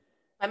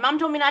My mom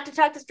told me not to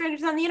talk to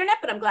strangers on the internet,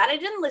 but I'm glad I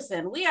didn't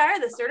listen. We are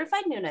the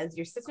Certified Nunas,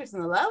 your sisters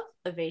in the love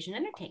of Asian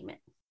entertainment.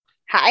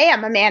 Hi,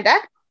 I'm Amanda.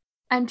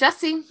 I'm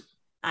Jessie.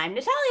 I'm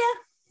Natalia.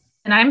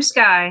 And I'm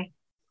Sky.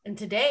 And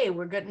today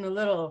we're getting a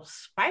little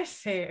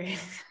spicy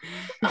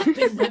up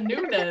in the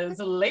Nunas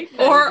late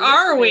night. Or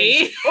are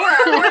we? Or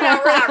we're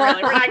not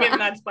really. We're not getting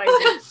that spicy.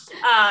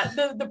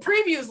 The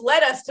previews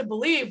led us to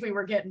believe we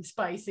were getting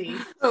spicy.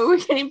 Oh, we're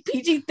getting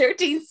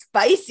PG-13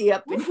 spicy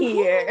up in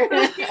here.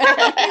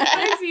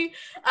 Spicy.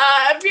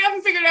 If you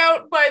haven't figured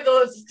out by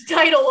the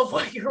title of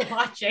what you're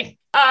watching,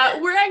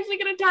 we're actually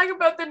going to talk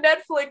about the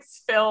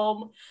Netflix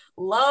film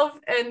Love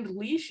and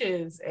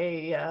Leashes,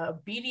 a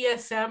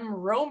BDSM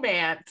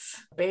romance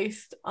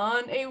based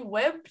on a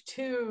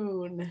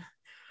webtoon.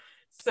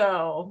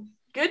 So,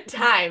 good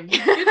time.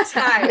 Good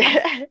time.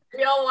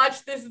 We all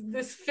watched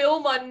this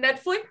film on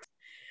Netflix,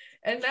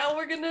 and now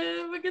we're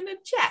gonna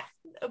chat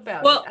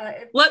about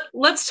it.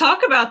 Let's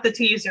talk about the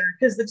teaser,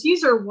 because the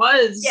teaser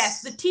was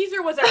the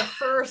teaser was our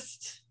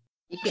first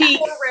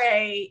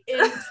foray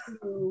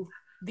into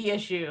the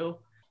issue.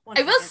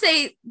 I will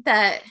say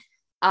that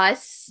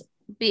us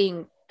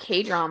being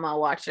K-drama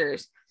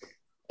watchers,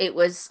 it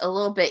was a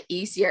little bit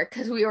easier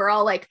because we were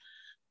all like,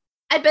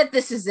 I bet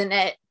this isn't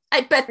it.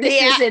 I bet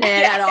this isn't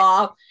it at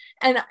all.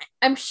 And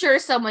I'm sure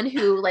someone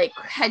who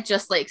had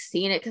just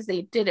seen it, because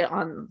they did it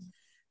on,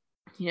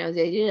 they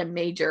did a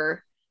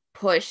major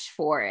push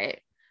for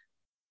it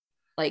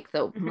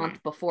the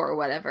month before or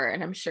whatever.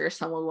 And I'm sure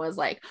someone was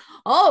like,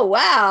 oh,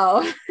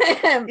 wow.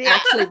 I'm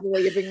actually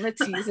believing the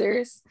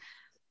teasers.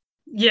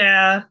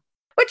 Yeah.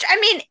 Which, I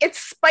mean, it's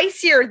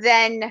spicier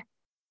than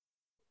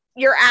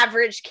your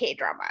average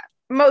K-drama.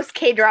 Most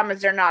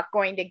K-dramas are not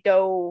going to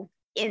go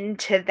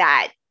into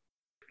that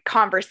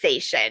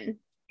conversation,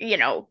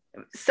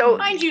 So,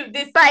 mind you,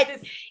 if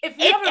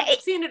you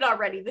haven't seen it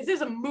already, this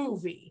is a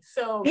movie.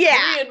 So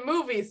Korean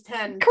movies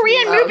tend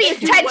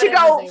to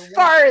go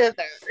farther.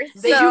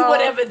 They do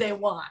whatever they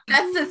want.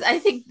 I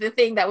think the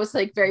thing that was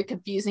very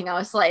confusing. I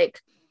was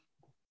like,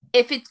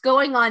 if it's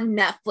going on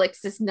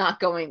Netflix, it's not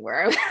going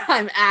where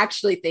I'm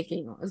actually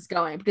thinking it was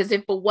going. Because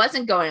if it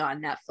wasn't going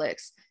on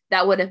Netflix,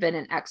 that would have been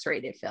an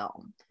X-rated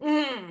film.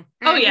 Mm.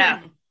 Oh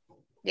yeah,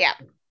 yeah,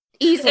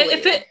 easily.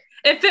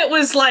 If it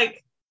was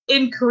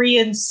in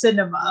Korean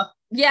cinema,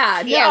 they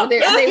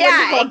wouldn't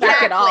hold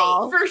back at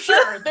all. For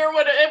sure,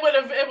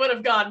 it would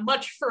have gone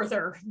much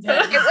further.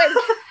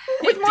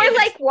 It was more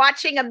like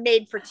watching a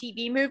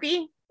made-for-TV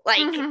movie.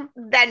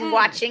 Than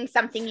watching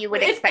something you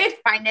would expect to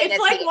find in it's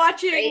a like theater,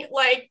 watching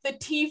the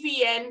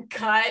TVN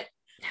cut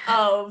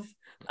of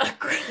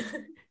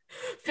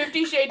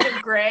 50 Shades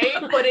of Grey,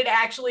 but it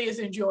actually is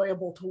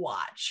enjoyable to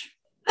watch,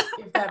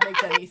 if that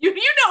makes any sense. You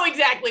know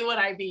exactly what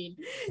I mean.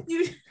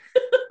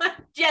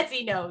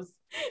 Jessie knows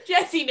the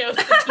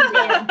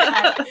TVN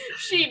cut.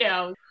 She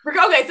knows.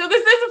 Okay, so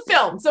this is a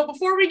film. So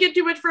before we get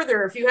too much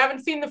further, if you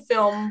haven't seen the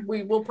film,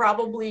 we will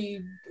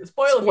probably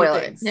spoil a few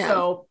things. Yeah.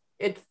 So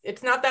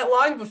it's not that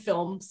long of a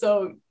film,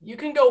 so you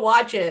can go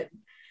watch it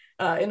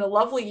in a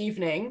lovely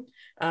evening.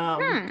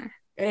 And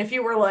if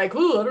you were like,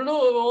 "Ooh, I don't know,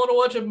 I want to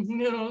watch it,"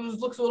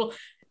 this looks a little.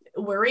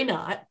 Worry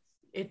not.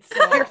 It's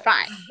you're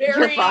fine.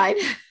 You're fine.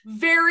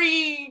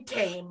 Very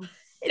tame.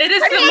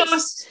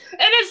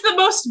 It's the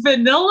most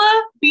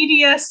vanilla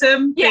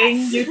BDSM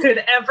thing you could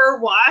ever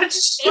watch.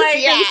 It's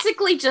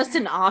basically just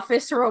an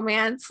office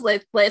romance.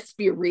 Let's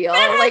be real.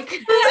 That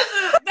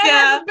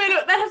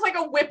has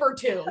a whip or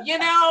two,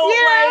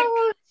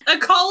 a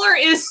collar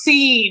is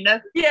seen.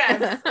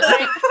 Yes,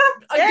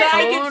 a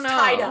guy gets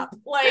tied up.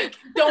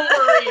 Don't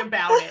worry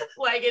about it.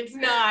 It's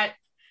not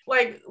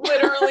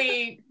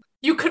literally.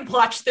 You could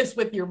watch this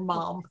with your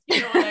mom.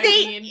 You know what I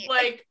mean? You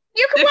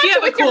could watch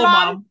it with your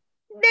mom.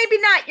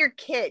 Maybe not your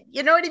kid.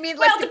 You know what I mean?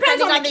 Well, it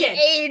depends on the kid.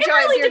 Age it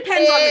really of your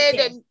depends kid, on the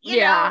kid. And, you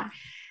know.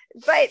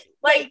 But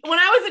when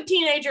I was a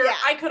teenager,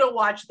 I could have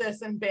watched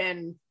this and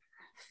been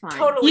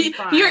totally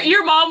fine.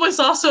 Your mom was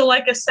also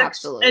a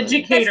sex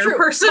educator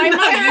person. My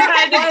mother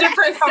had a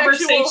different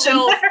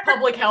conversation.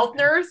 Public health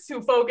nurse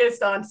who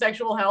focused on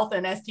sexual health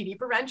and STD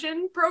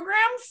prevention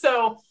programs.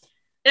 So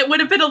it would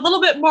have been a little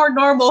bit more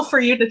normal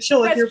for you to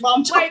chill with your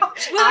mom. I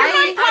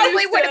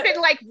probably would have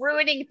been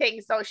ruining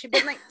things though. She'd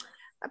been like,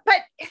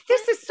 but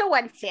this is so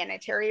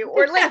unsanitary,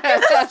 or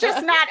this is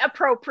just not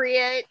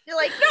appropriate. No,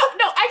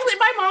 actually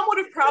my mom would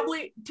have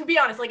probably, to be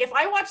honest, if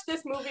I watched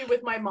this movie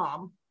with my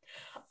mom,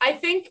 I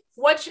think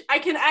I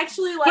can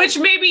actually which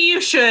maybe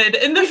you should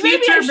in the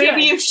future.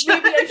 Maybe you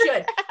should. Maybe I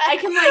should. I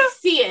can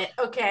see it.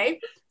 Okay.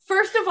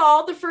 First of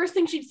all, the first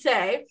thing she'd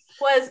say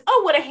was,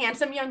 "Oh, what a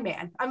handsome young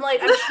man." I'm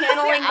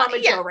channeling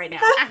Mama Joe right now.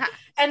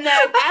 And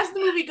then as the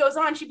movie goes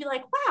on, she'd be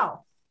like,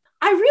 "Wow,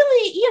 I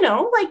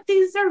really,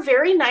 these are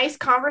very nice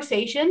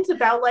conversations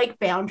about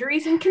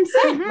boundaries and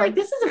consent.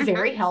 This is a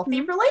very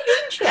healthy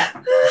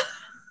relationship.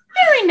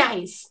 Very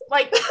nice.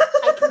 I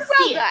can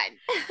see it."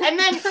 And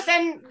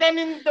then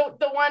in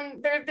the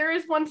one there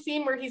is one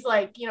scene where he's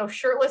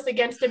shirtless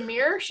against a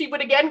mirror. She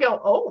would again go,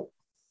 "Oh."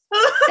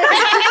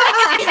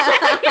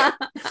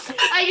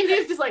 I can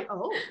just like,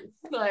 oh,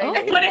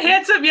 like what a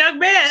handsome young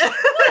man.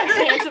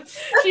 handsome.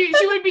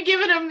 She would be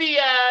giving him the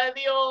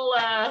old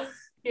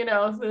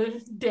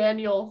the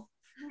Daniel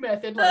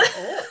method, like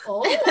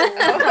what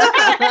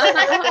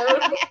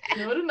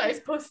a nice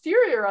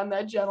posterior on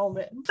that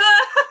gentleman.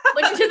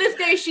 Like to this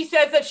day, she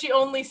says that she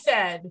only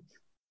said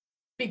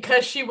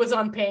because she was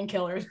on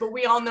painkillers, but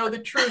we all know the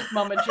truth,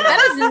 Mama Jo.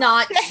 That is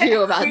not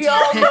true about we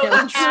all know the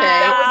truth.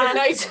 That was a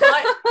nice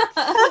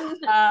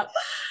butt.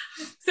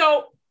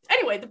 So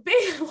anyway, the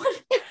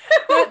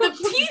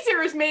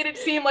teasers made it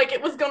seem like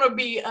it was going to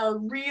be a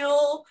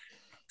real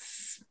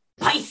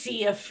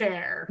spicy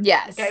affair.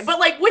 Yes. Okay,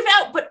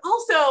 but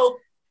also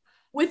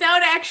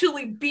without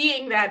actually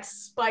being that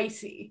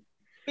spicy.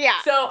 Yeah.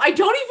 So I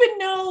don't even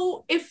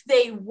know if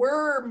they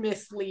were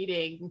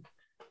misleading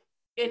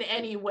in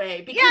any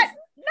way, because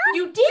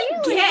you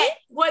did get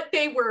what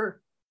they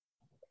were.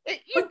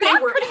 You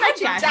got pretty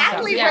much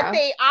exactly what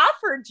they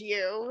offered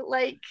you.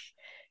 Like,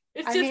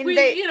 it's just we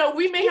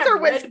may have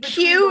was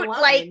cute,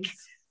 like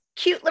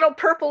cute little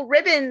purple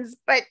ribbons,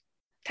 but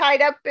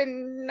tied up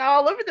and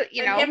all over the,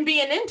 and him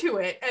being into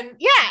it,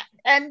 and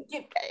and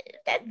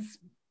that's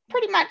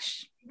pretty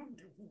much.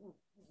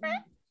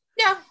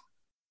 Yeah.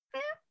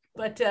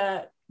 But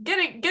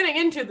getting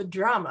into the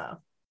drama,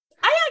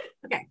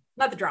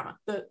 not the drama,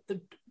 the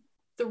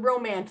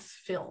romance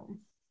film.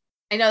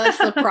 I know that's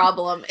the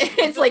problem.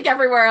 It's like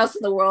everywhere else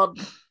in the world,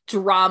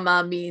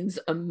 drama means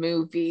a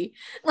movie,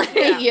 like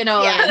a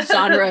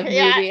genre of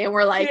movie, and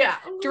we're like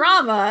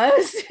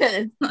dramas,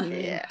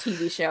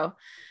 TV show.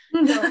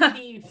 So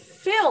the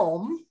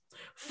film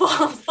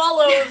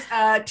follows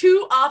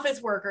two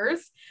office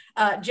workers,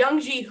 Jung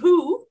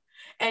Ji-hoo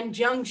and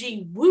Jung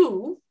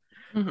Ji-woo,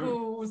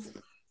 who's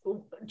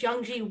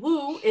Jung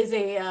Ji-woo is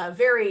a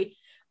very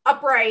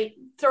upright,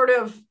 sort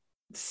of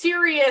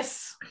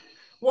serious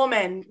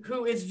woman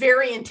who is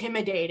very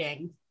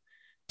intimidating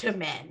to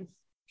men.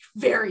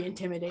 Very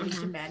intimidating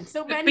to men.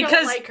 So men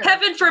don't like her.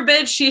 Heaven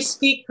forbid she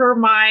speak her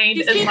mind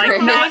and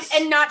like not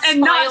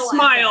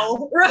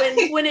smile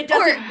when it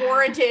doesn't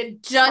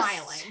warranted just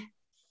smiling.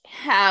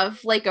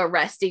 Have like a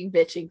resting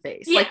bitching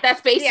face. Like that's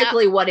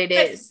basically what it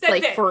is. That's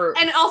like it. For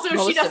and also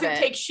she doesn't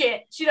take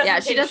shit. She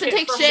doesn't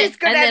take shit.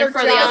 And then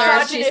for the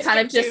others, she's kind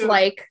of just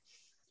like,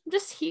 I'm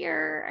just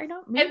here. I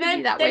don't mean to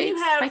be that way. It's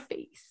my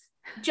face.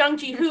 Jung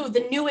Ji-hoo,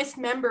 the newest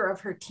member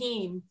of her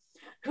team,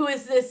 who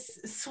is this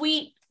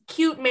sweet,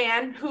 cute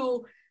man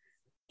who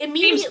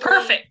immediately seems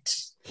perfect.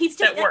 He's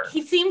just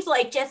he seems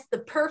like just the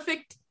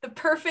perfect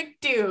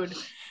dude.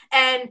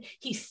 And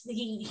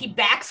he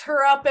backs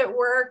her up at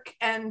work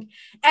and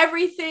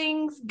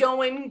everything's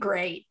going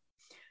great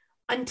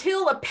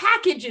until a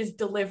package is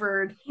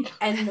delivered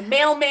and the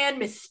mailman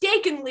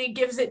mistakenly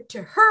gives it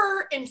to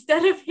her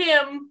instead of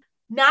him,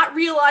 not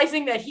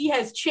realizing that he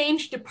has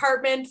changed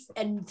departments,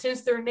 and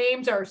since their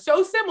names are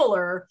so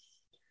similar,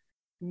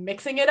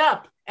 mixing it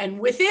up. And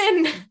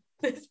within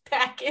this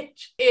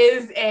package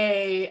is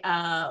a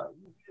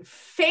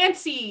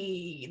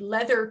fancy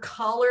leather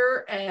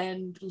collar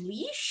and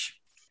leash,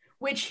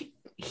 which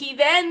he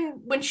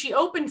then, when she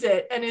opens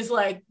it and is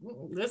like,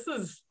 this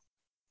is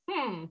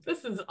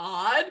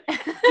odd.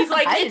 He's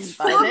like, it's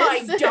for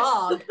my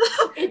dog.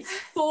 It's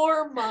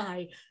for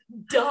my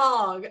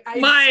dog.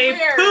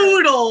 My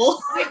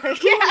poodle. My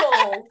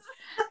poodle.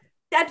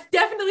 That's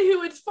definitely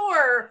who it's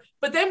for.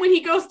 But then when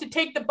he goes to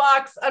take the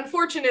box,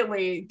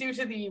 unfortunately, due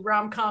to the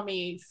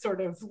rom-com-y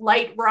sort of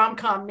light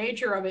rom-com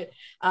nature of it,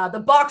 the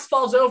box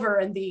falls over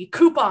and the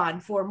coupon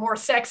for more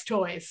sex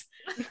toys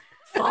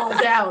falls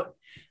out.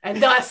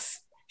 And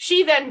thus,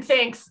 she then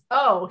thinks,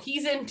 oh,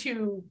 he's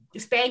into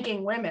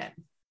spanking women.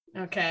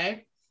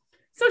 Okay.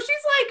 So she's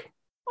like,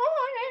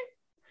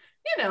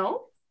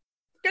 oh,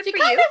 good she for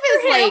kind you.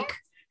 Of is like,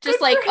 just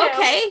like,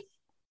 okay,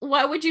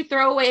 why would you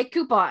throw away a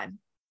coupon?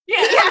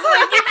 Yeah.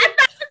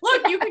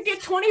 Look, you could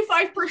get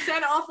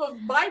 25% off of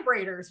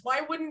vibrators.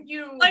 Why wouldn't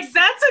you? Like,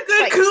 that's a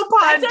good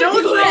coupon.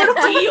 Don't throw a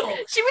deal.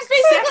 She was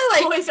basically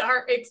sex toys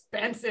are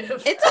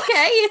expensive. It's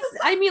okay.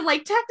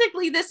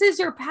 Technically, this is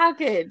your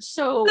package.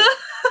 So,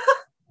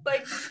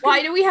 like,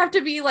 why do we have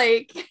to be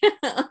like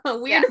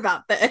weird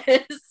about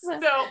this?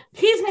 So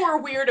he's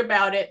more weird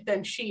about it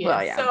than she is.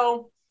 Well, yeah.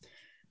 So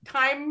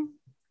time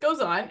goes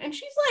on, and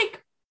she's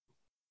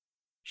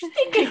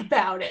thinking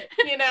about it,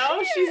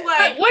 she's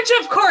like, which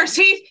of course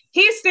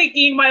he's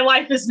thinking my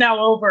life is now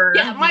over.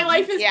 Yeah, my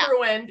life is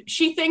ruined.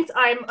 She thinks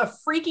I'm a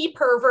freaky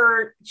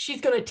pervert. She's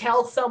gonna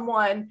tell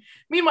someone.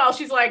 Meanwhile,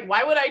 she's like,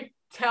 why would I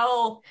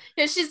tell?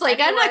 Yeah, she's like,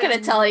 anyone? I'm not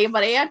gonna tell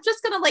anybody. I'm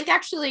just gonna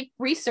actually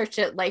research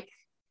it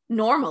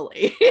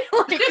normally.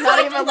 Not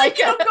even go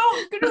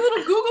do a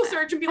little Google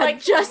search and be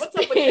like, just what's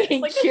up with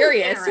this? Like,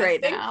 curious right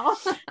now.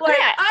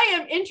 I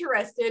am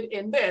interested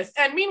in this.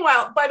 And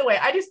meanwhile, by the way,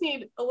 I just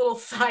need a little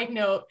side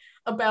note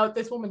about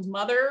this woman's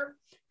mother,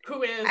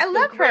 who is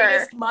the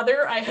greatest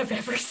mother I have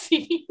ever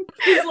seen.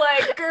 She's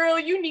like, girl,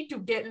 you need to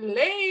get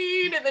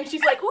laid. And then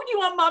she's like, oh, do you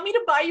want mommy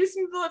to buy you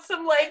some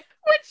like,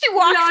 when she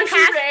walks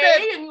past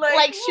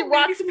she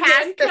walks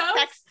past the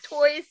sex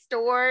toy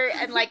store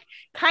and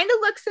kind of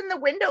looks in the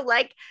window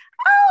like,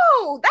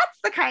 oh, that's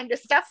the kind of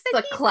stuff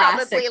that The he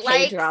classic probably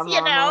likes, K-drama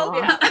you know? mom.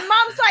 Yeah. And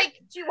mom's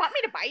like, do you want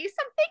me to buy you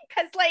something?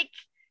 Because, like,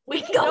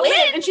 We can go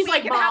in. And she's we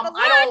like, can have Mom, a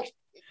I don't. lunch.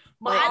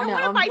 Mom, I don't no,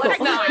 want to buy let's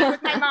sex not. toys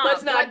with my mom.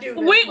 Let's not do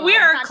this. We Mom.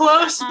 are Not do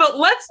close, that, Mom. but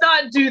let's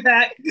not do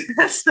that.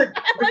 That's the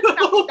Let's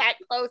not be that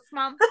close,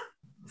 Mom.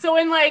 So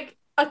in like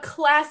a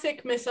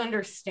classic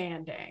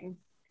misunderstanding,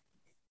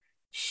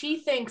 she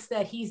thinks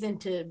that he's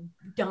into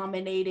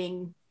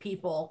dominating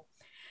people.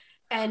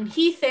 And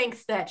he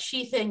thinks that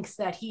she thinks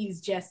that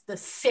he's just the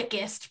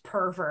sickest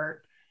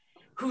pervert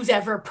who's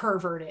ever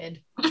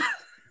perverted.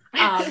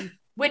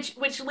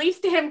 Which leads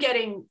to him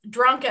getting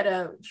drunk at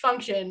a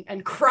function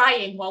and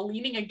crying while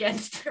leaning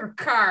against her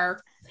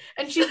car.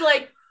 And she's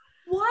like,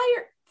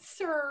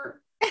 sir,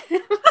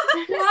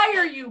 why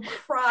are you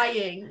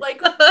crying?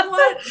 Like,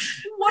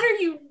 what are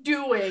you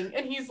doing?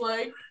 And he's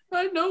like,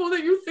 I know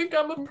that you think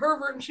I'm a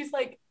pervert. And she's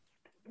like,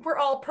 we're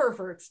all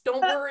perverts. Don't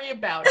worry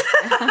about it.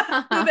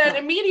 And then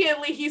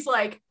immediately he's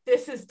like,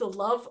 this is the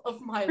love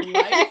of my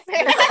life.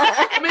 This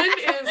woman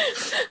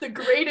is the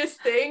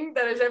greatest thing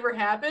that has ever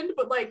happened.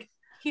 But like,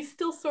 he's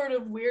still sort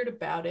of weird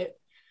about it.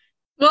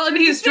 Well, and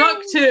he's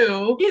drunk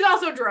too. He's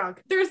also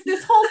drunk. There's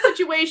this whole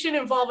situation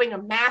involving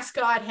a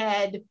mascot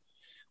head,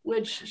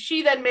 which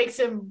she then makes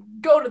him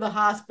go to the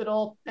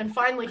hospital. And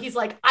finally he's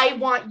like, I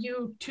want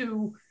you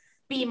to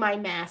be my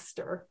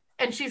master.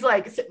 And she's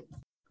like,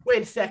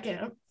 wait a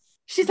second.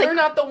 You're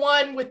not the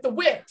one with the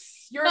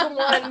whips. You're the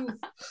one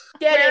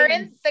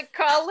Wearing the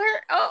collar.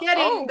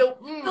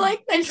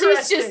 And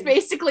she's just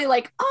basically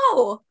like,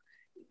 oh,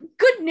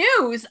 good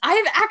news.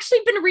 I've actually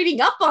been reading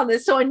up on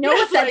this, so I know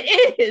what that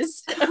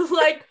is.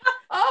 Like,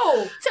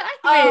 oh,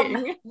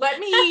 let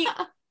me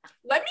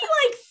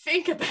like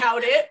think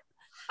about it.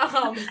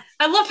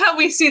 I love how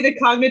we see the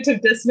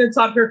cognitive dissonance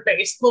on her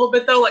face a little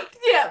bit, though. Like,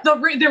 the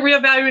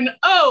reevaluating.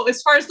 Oh,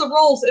 as far as the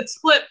roles, it's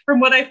flipped from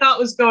what I thought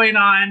was going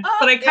on,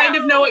 but I kind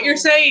of know what you're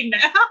saying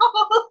now.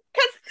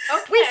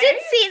 Because we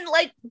did see,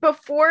 like,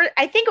 before.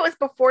 I think it was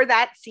before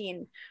that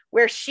scene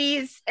where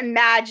she's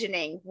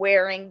imagining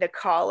wearing the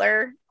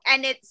collar,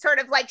 and it's sort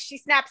of like she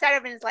snaps out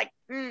of it and is like,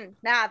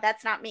 nah,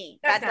 that's not me.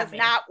 That does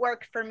not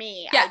work for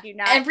me. Yeah, I do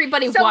not.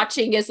 everybody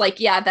watching is like,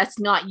 yeah, that's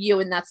not you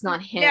and that's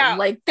not him. No,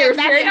 like, they're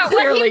very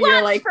clearly,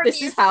 you're like,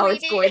 this is how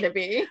sweetie. it's going to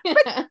be.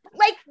 But,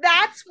 like,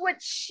 that's what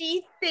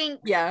she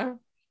thinks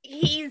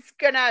he's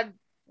gonna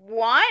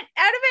want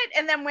out of it.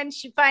 And then when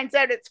she finds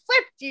out it's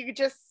flipped, you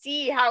just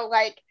see how,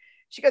 like,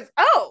 she goes,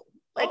 oh,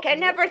 like, I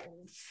never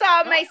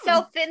saw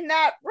myself in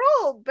that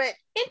role, but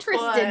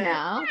interested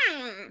now.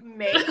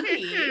 Maybe.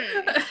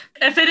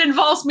 If it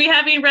involves me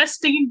having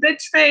resting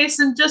bitch face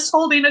and just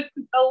holding a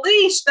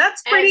leash,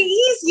 that's pretty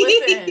easy.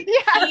 Listen,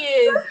 he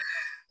is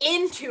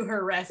into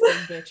her resting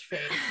bitch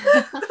face.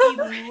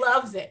 He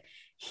loves it.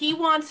 He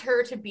wants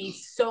her to be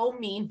so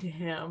mean to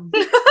him.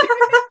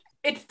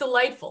 It's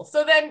delightful.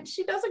 So then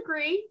she does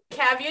agree.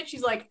 Caveat,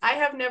 she's like, I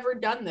have never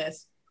done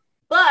this,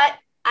 but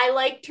I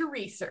like to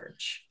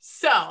research.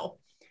 So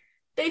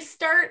they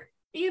start,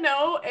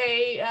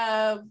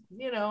 a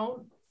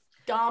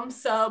dom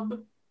sub.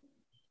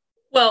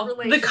 Well,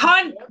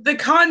 the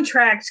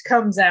contract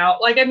comes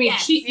out. Like, I mean,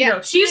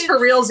 she's for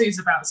realsies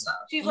about stuff.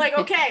 She's like,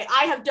 okay,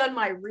 I have done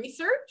my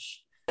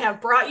research. I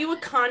have brought you a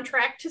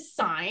contract to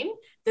sign.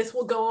 This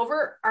will go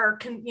over our,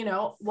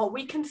 what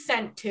we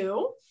consent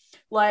to.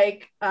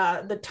 Like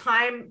the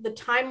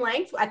time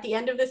length. At the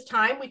end of this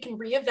time, we can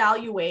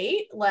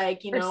reevaluate,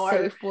 like,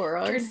 our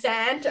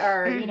consent,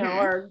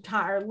 our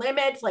our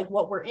limits, like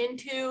what we're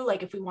into,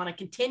 like if we want to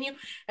continue.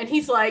 And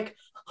he's like,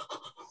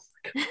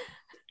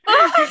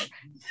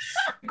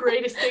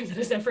 greatest thing that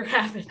has ever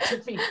happened to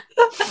me.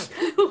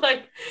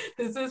 Like,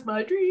 this is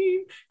my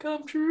dream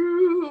come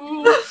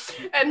true.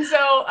 And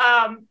so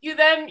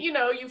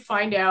you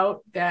find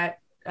out that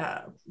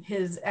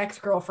his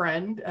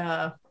ex-girlfriend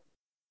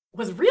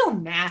was real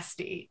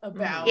nasty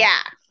about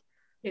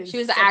she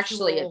was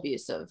actually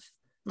abusive,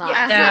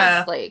 not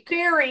just like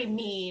very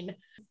mean,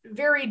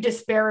 very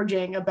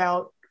disparaging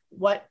about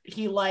what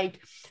he liked.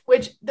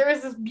 Which there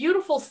is this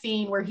beautiful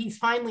scene where he's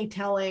finally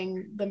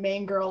telling the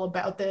main girl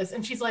about this,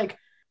 and she's like,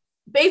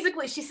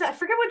 basically, she said, I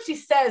forget what she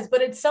says,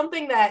 but it's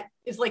something that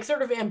is like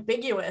sort of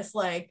ambiguous,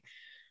 like,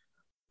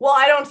 well,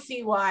 I don't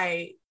see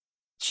why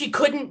she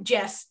couldn't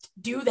just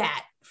do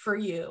that for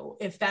you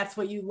if that's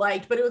what you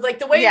liked. But it was like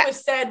the way it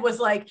was said was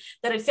like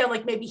that it sounded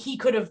like maybe he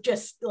could have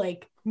just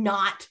like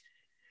not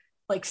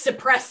like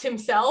suppressed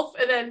himself.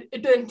 And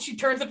then she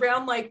turns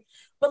around like,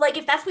 but like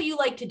if that's what you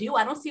like to do,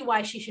 I don't see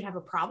why she should have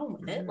a problem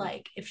with it.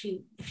 Like if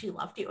she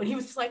loved you. And he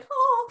was just like,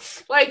 oh,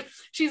 like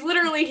she's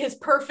literally his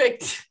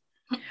perfect.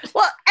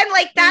 Well, and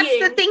like that's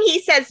the thing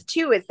he says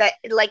too, is that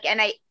like,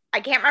 and I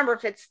can't remember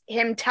if it's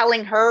him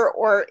telling her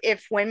or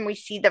if when we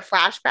see the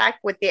flashback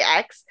with the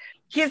ex,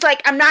 he's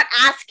like, I'm not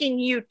asking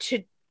you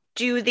to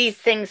do these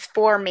things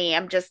for me.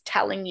 I'm just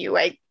telling you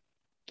I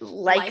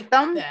like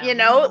them.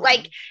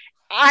 Like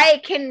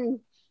I can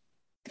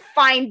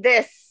find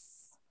this.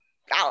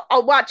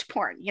 I'll watch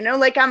porn,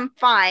 like I'm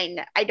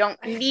fine. I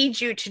don't need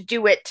you to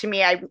do it to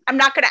me. I'm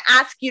not going to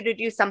ask you to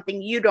do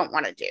something you don't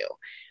want to do.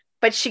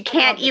 But she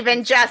can't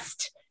even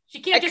just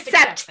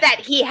accept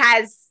that he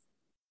has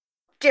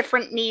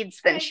different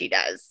needs than she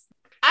does.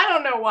 I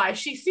don't know why.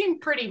 She seemed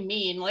pretty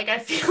mean. Like, I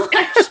feel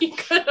like she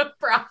could have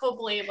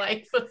probably,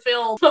 like,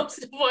 fulfilled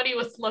most of what he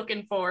was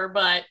looking for,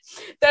 but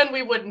then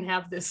we wouldn't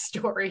have this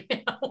story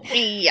now.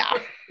 Yeah.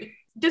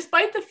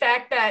 Despite the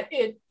fact that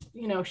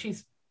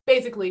she's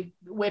basically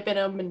whipping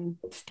him and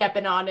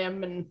stepping on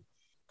him and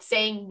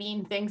saying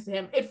mean things to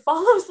him, it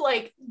follows,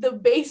 like, the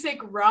basic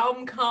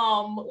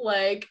rom-com,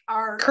 like,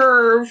 arc.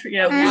 Curve.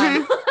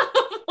 Yeah.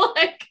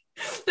 Like,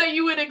 that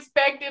you would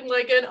expect in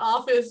like an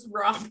office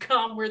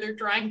rom-com where they're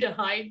trying to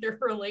hide their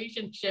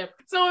relationship.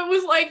 So it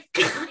was like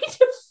kind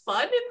of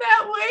fun in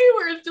that way,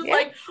 where it's just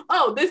like,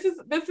 oh, this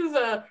is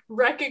a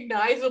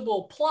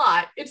recognizable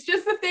plot. It's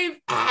just that they've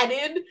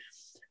added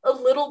a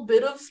little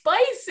bit of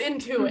spice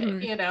into it,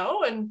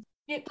 and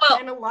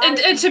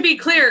to be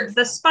clear,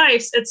 the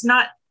spice, it's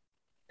not,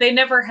 they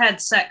never had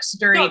sex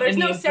during there's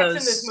no sex in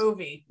this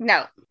movie.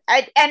 No.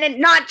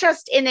 Not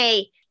just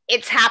in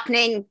it's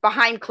happening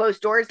behind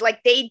closed doors.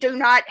 Like, they do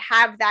not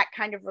have that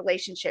kind of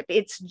relationship.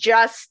 It's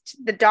just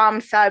the dom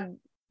sub.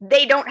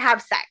 They don't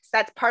have sex.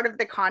 That's part of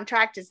the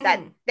contract, is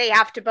that they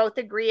have to both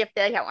agree if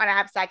they want to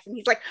have sex. And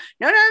he's like,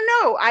 no,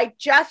 I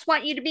just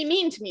want you to be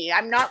mean to me.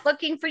 I'm not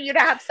looking for you to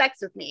have sex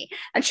with me.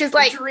 And she's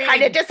like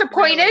kind of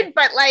disappointed, really.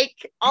 But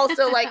like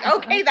also like,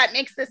 okay, that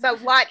makes this a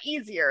lot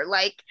easier.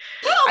 Like,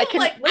 I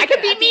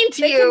can be mean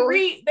to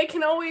you. They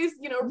can always,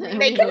 they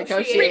can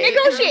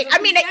renegotiate. I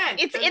mean,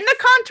 it's in the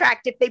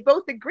contract. If they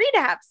both agree to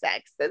have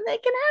sex, then they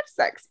can have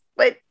sex.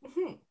 But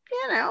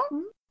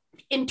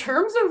in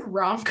terms of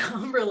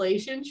rom-com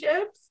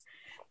relationships,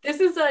 this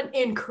is an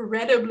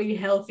incredibly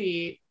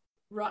healthy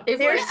We've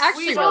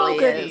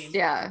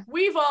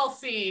all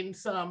seen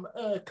some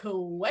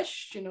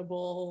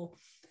questionable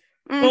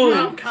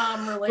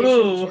rom-com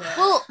relationships.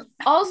 Well,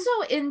 also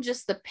in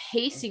just the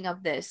pacing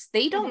of this,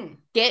 they don't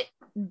get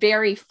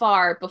very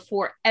far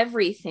before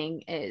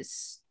everything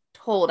is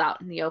told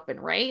out in the open,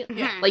 right?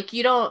 Yeah. Like,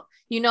 you know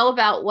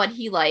about what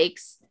he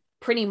likes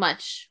pretty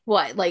much,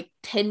 like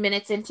 10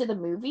 minutes into the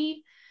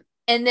movie.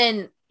 And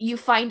then you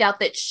find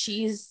out that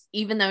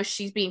even though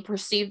she's being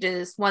perceived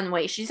as one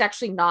way, she's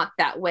actually not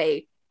that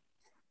way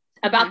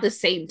about the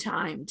same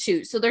time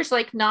too. So there's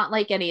like not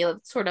like any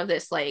sort of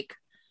this like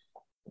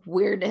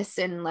weirdness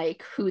in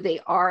like who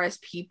they are as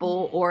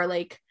people, or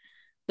like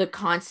the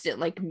constant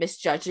like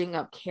misjudging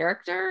of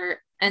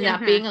character, and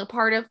that being a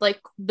part of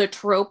like the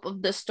trope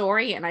of the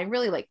story. And I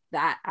really like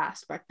that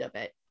aspect of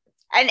it.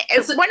 And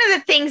one of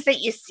the things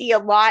that you see a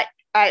lot,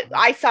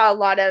 I saw a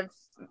lot of,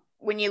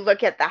 when you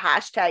look at the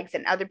hashtags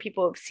and other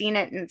people have seen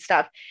it and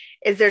stuff,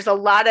 is there's a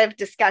lot of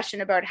discussion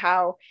about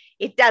how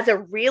it does a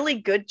really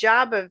good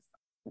job of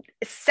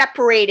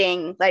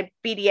separating like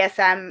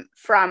BDSM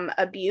from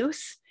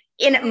abuse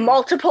in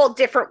multiple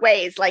different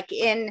ways, like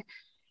in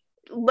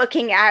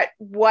looking at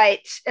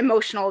what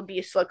emotional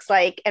abuse looks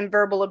like, and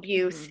verbal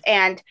abuse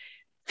and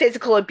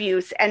physical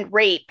abuse and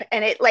rape.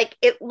 And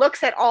it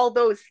looks at all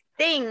those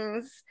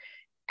things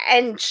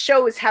and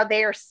shows how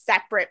they are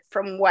separate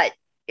from what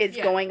is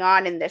going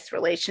on in this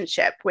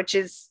relationship, which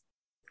is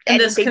and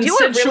this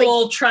consensual,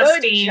 really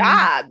trusting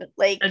job,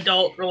 like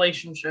adult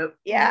relationship.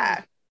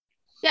 Yeah,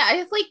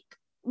 I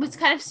was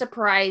kind of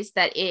surprised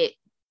that it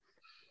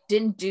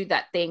didn't do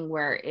that thing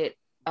where it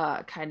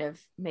kind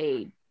of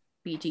made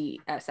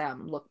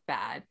BDSM look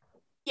bad.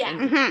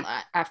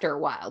 Yeah, after a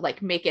while,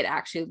 like make it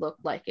actually look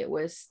like it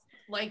was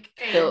like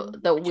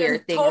the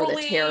weird thing or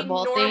the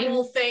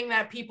terrible thing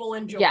that people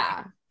enjoy.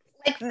 Yeah.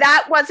 Like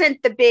that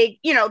wasn't the big,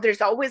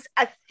 there's always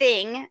a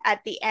thing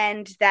at the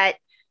end that,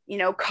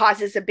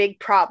 causes a big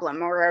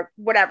problem or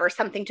whatever,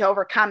 something to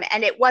overcome.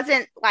 And it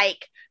wasn't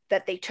like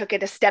that they took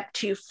it a step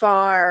too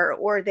far,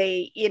 or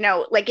they,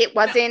 like it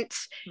wasn't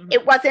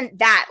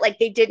that, like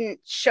they didn't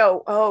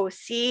show, oh,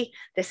 see,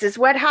 this is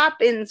what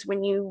happens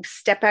when you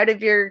step out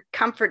of your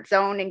comfort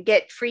zone and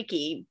get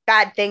freaky,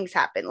 bad things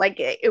happen.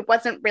 Like it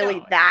wasn't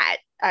really that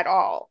at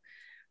all,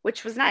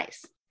 which was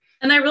nice.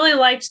 And I really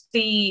liked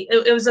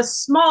it was a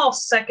small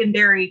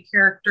secondary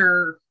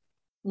character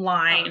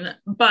line,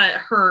 but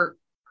her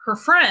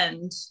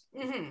friend,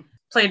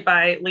 played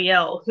by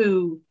Liel,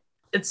 who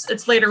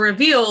it's later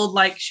revealed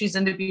like she's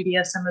into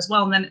BDSM as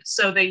well. And then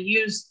so they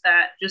used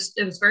that,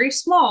 it was very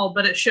small,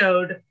 but it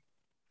showed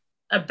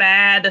a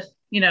bad,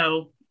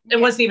 it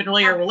wasn't even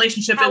really a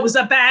relationship. It was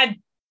a bad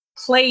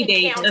play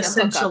date,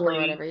 essentially.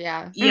 Whatever,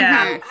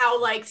 yeah.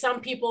 How like some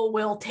people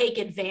will take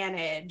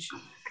advantage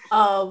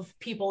of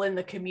people in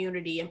the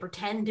community and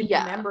pretend to be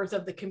members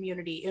of the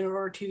community in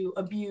order to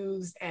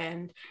abuse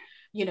and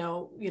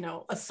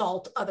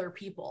assault other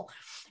people.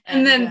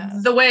 And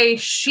then the way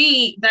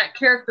that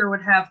character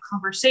would have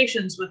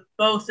conversations with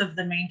both of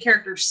the main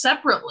characters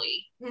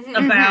separately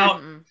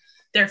about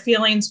their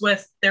feelings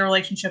with their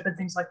relationship and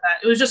things like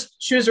that. It was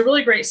she was a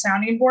really great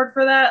sounding board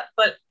for that,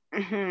 but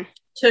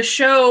to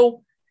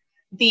show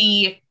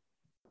the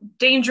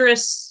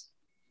dangerous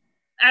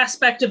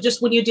aspect of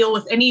just when you deal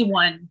with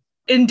anyone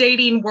in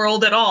dating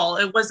world at all.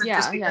 It wasn't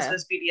just because it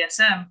was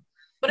BDSM.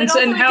 But it also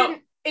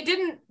didn't it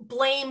didn't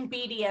blame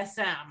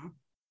BDSM,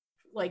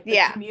 like the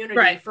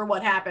community for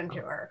what happened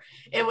to her.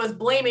 It was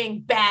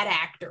blaming bad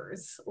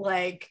actors,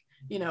 like,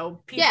 you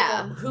know,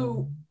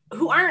 people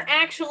who aren't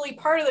actually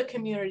part of the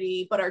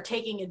community but are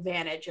taking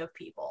advantage of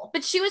people.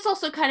 But she was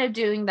also kind of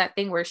doing that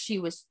thing where she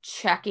was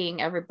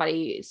checking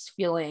everybody's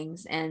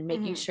feelings and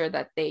making sure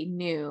that they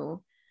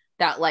knew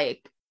that,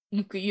 like,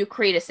 you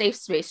create a safe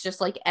space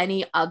just like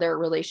any other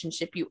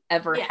relationship you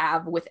ever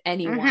have with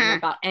anyone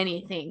about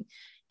anything,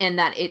 and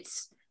that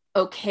it's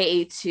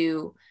okay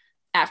to,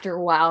 after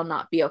a while,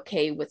 not be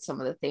okay with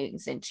some of the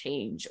things and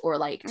change, or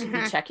like to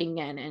be checking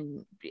in.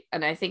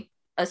 And I think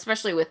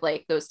especially with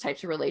like those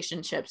types of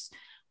relationships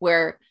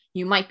where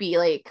you might be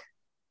like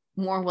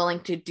more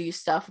willing to do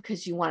stuff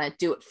because you want to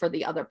do it for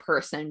the other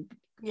person.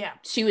 Yeah.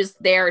 She was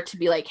there to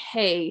be like,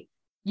 hey,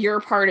 you're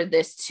part of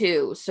this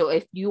too. So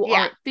if you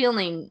aren't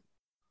feeling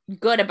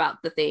good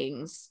about the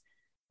things,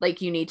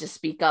 like, you need to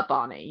speak up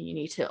on it. You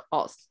need to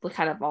also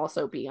kind of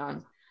also be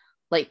on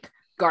like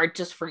guard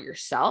just for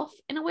yourself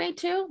in a way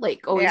too.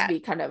 Like, always be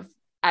kind of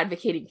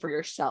advocating for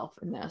yourself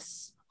in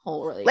this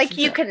whole relationship. Like,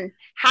 you can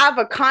have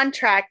a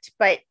contract,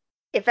 but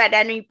if at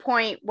any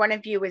point one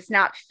of you is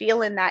not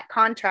feeling that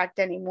contract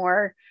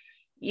anymore,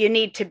 you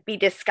need to be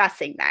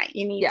discussing that.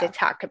 You need to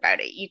talk about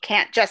it. You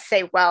can't just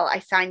say, well, I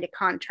signed a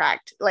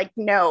contract. Like,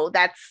 no,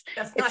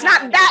 it's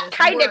not that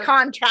kind of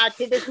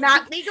contract. It is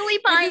not legally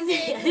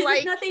binding. Like,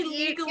 it's not a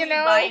legally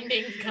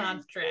binding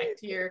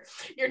contract. You're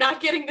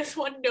not getting this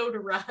one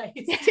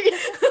notarized.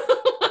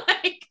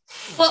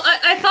 Well,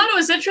 I thought it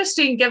was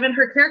interesting, given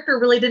her character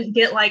really didn't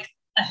get like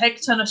a heck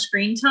ton of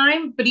screen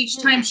time, but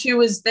each time she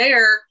was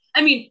there,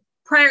 I mean,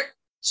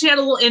 she had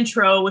a little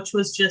intro, which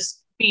was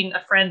just being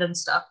a friend and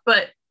stuff,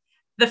 but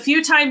the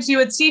few times you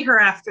would see her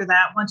after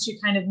that, once you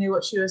kind of knew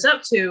what she was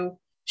up to,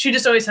 she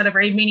just always had a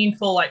very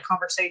meaningful like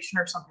conversation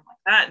or something like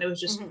that. And it was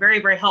just very,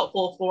 very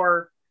helpful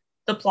for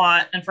the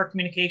plot and for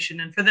communication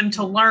and for them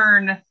to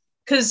learn,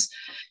 because,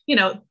 you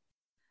know,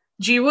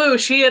 Ji-woo,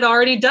 she had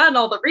already done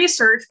all the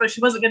research, but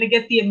she wasn't going to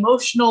get the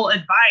emotional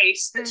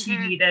advice that she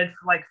needed,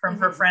 like from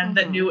her friend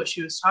that knew what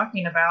she was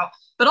talking about.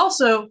 But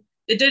also,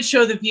 it did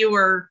show the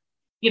viewer,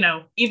 you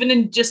know, even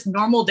in just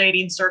normal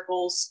dating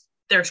circles,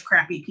 there's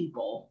crappy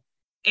people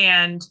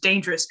and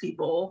dangerous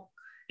people,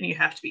 and you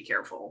have to be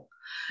careful.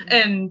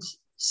 And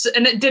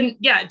it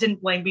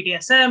didn't blame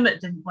BDSM.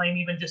 It didn't blame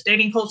even just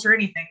dating culture or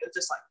anything. It was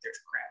just like, there's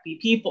crappy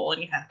people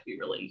and you have to be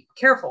really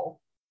careful.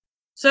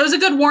 So it was a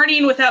good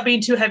warning without being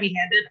too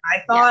heavy-handed,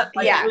 I thought.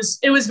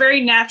 It was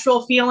very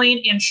natural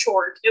feeling and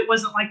short. It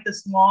wasn't like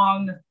this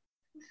long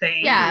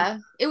thing. Yeah,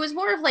 it was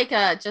more of like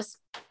just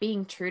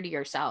being true to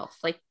yourself,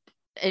 like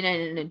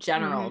in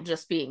general,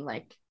 just being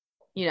like,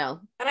 you know,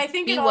 and I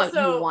think be it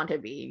also, what you want to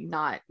be,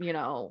 not, you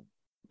know,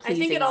 I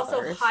think it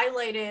also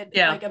highlighted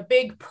like a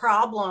big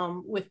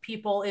problem with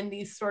people in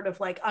these sort of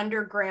like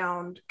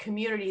underground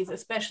communities,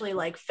 especially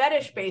like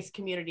fetish-based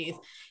communities,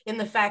 in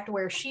the fact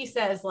where she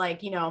says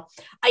like, you know,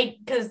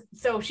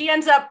 so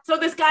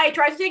this guy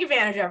tries to take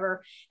advantage of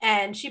her,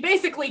 and she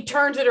basically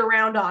turns it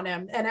around on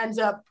him and ends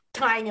up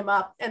tying him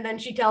up. And then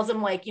she tells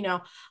him like, you know,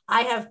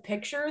 I have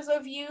pictures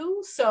of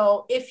you,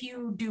 so if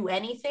you do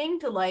anything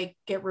to like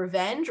get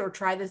revenge or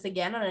try this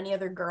again on any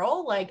other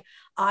girl, like,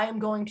 I am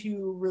going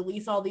to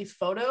release all these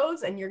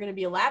photos and you're going to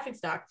be a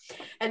laughingstock.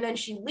 And then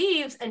she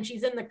leaves and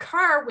she's in the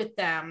car with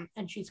them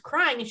and she's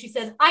crying and she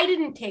says, I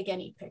didn't take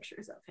any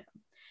pictures of him.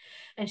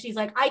 And she's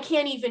like, I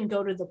can't even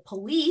go to the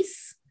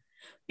police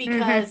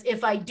because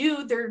if I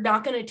do, they're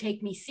not going to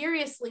take me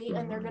seriously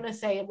and they're going to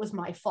say it was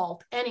my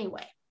fault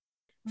anyway.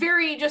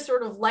 Very just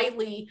sort of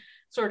lightly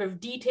sort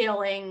of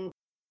detailing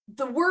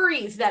the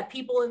worries that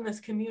people in this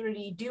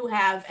community do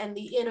have and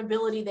the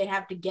inability they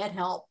have to get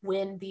help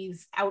when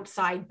these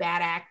outside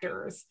bad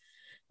actors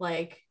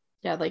like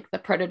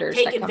the predators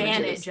take that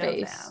advantage come into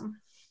the of space. them.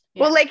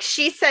 Well, like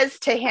she says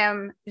to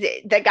him,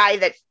 the guy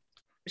that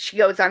she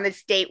goes on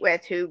this date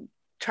with who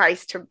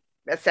tries to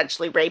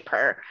essentially rape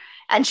her,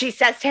 and she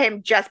says to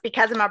him, just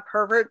because I'm a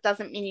pervert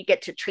doesn't mean you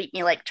get to treat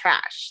me like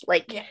trash.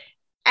 Like,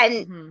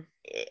 and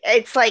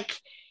it's like,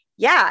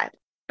 yeah,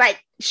 but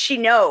she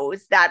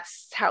knows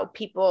that's how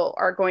people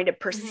are going to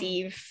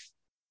perceive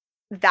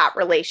that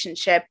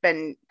relationship.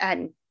 And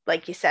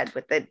like you said,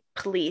 with the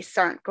police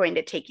aren't going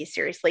to take you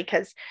seriously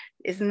because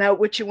isn't that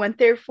what you went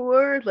there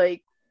for?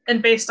 Like,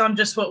 and based on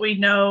just what we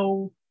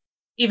know,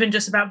 even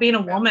just about being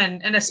a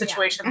woman in a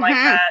situation like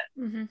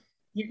that,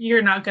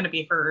 you're not going to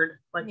be heard.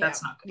 Like,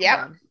 that's not going to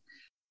happen.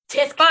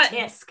 Tisk, but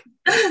tisk.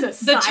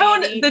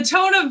 the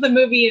tone of the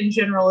movie in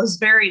general is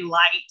very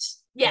light.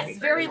 Yes,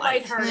 very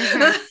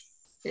lighthearted.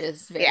 It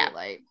is very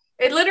light.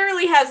 It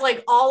literally has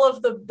like all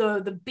of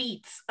the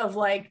beats of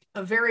like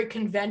a very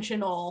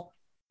conventional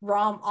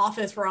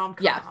office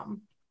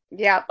rom-com.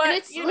 Yeah, but and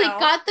it's like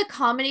got the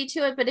comedy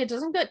to it, but it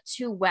doesn't get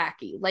too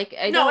wacky. Like,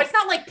 it's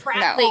not like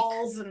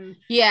pratfalls and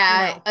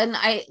and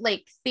I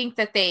like think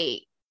that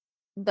the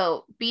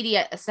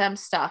BDSM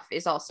stuff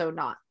is also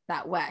not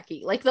that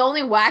wacky. Like, the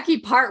only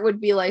wacky part would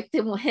be like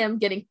him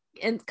getting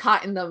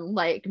caught in the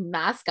like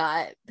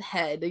mascot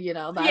head, you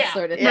know, that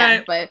sort of thing.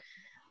 Right. But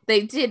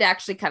they did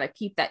actually kind of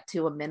keep that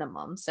to a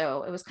minimum.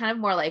 So it was kind of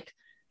more like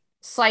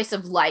slice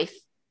of life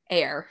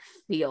air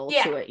feel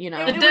to it, you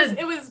know.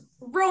 It was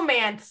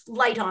romance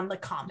light on the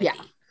comedy. Yeah.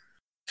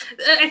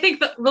 I think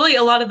that really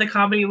a lot of the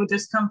comedy would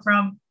just come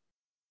from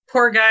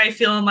poor guy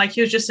feeling like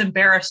he was just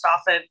embarrassed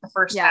off it the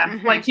first half.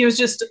 Mm-hmm. Like he was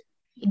just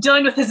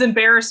dealing with his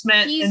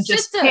embarrassment and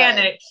just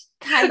panic.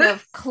 Kind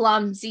of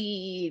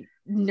clumsy,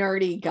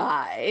 nerdy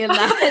guy. And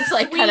that's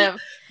like kind of,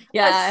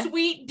 a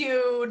sweet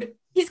dude.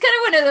 He's kind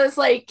of one of those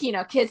like, you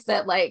know, kids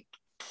that like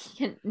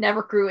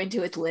never grew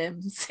into his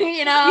limbs,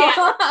 you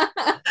know?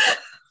 Yeah.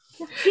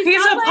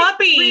 He's a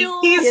puppy.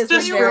 He's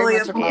just really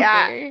a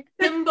puppy.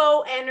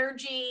 Himbo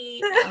energy.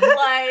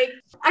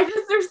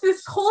 There's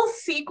this whole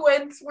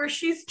sequence where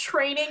she's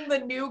training the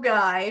new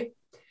guy,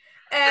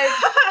 and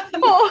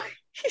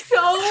he's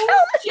so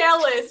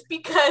jealous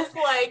because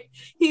like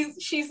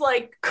she's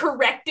like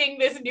correcting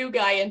this new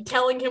guy and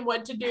telling him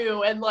what to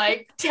do and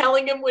like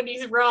telling him when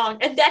he's wrong,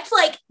 and that's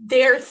like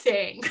their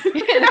thing.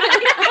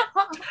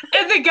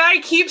 And the guy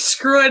keeps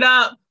screwing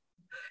up.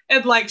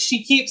 And like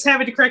she keeps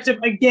having to correct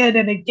him again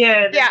and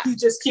again. Yeah. And he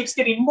just keeps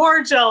getting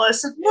more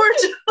jealous and more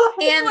jealous.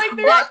 And like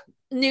that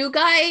new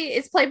guy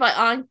is played by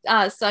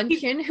Sung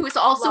Kyun, who is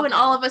also in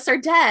All of Us Are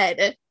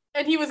Dead.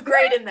 And he was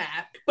great in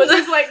that. But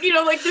there's like, you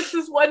know, like this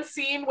is one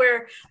scene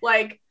where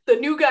like the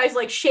new guy's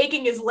like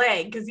shaking his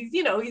leg because he's,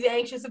 you know, he's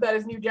anxious about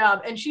his new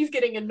job and she's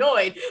getting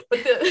annoyed.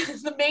 But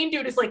the main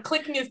dude is like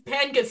clicking his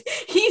pen because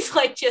he's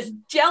like just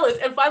jealous.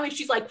 And finally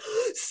she's like,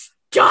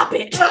 stop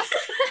it.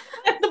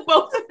 And the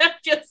both of them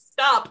just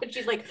stop. And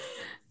she's like,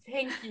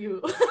 thank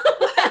you. Well,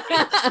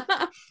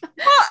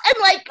 and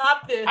like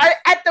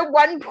at the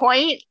one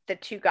point, the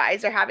two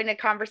guys are having a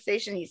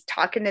conversation. He's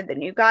talking to the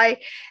new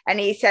guy and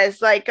he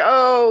says like,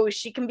 oh,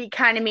 she can be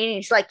kind of mean. And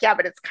he's like, yeah,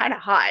 but it's kind of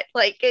hot.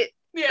 Like it.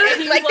 Yeah,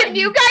 like the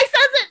new guy says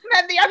it, and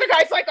then the other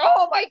guy's like,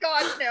 "Oh my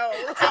god, no!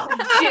 How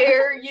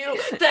dare you?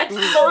 That's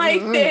my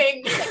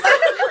thing."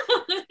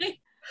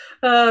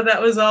 Oh,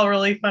 that was all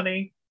really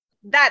funny.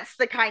 That's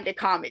the kind of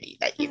comedy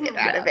that you get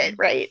out of it,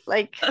 right?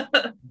 Like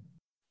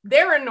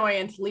their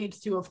annoyance leads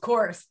to, of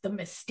course, the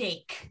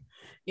mistake.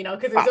 You know,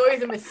 because there's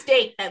always a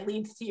mistake that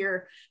leads to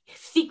your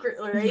secret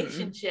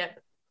relationship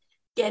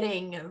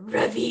getting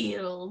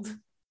revealed.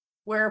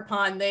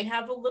 Whereupon they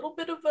have a little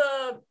bit of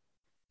a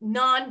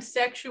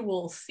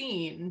non-sexual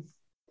scene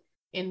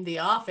in the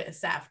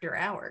office after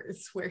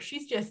hours where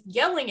she's just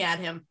yelling at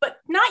him, but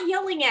not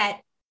yelling at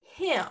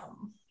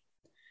him.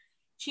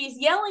 She's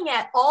yelling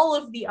at all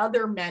of the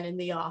other men in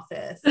the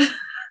office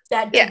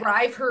that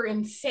drive her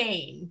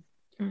insane.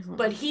 Mm-hmm.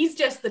 But he's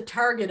just the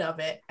target of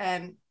it.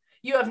 And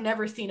you have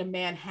never seen a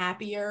man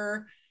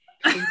happier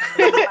in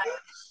your life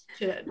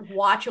to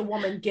watch a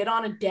woman get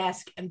on a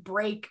desk and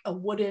break a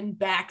wooden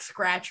back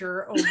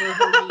scratcher over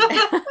her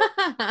knee.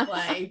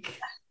 Like,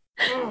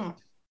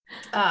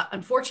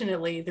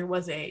 unfortunately, there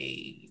was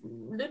a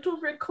little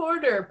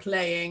recorder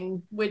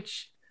playing,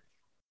 which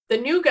the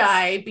new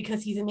guy,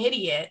 because he's an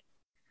idiot,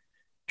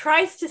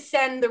 tries to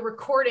send the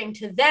recording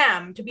to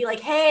them to be like,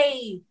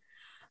 hey,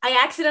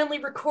 I accidentally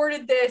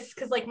recorded this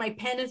because like my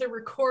pen is a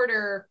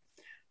recorder.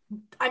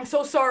 I'm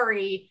so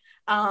sorry.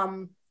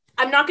 I'm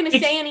not going to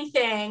say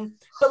anything,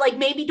 but like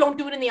maybe don't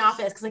do it in the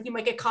office because like you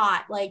might get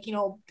caught. Like, you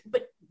know,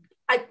 but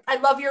I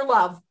love your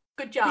love.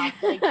 Good job.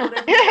 Like,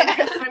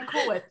 whatever I'm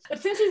cool with.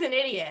 But since he's an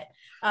idiot,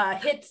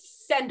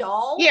 hits send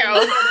all. He's the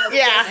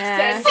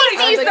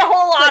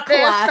whole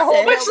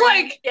office. Which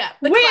like,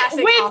 the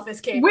classic office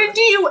cable. When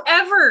do you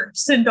ever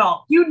send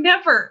all?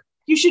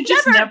 You should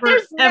just never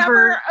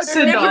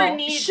send all.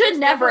 Should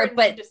never,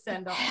 but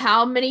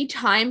how many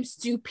times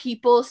do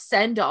people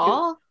send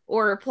all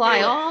or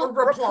reply all?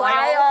 Or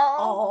reply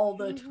all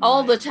the time.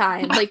 All the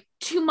time. Like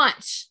too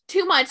much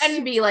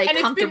to be like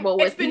comfortable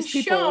with these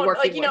people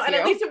working with you. And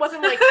at least it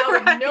wasn't like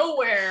out of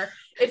nowhere.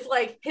 It's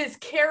like his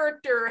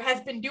character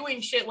has been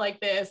doing shit like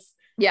this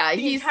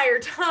the entire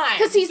time.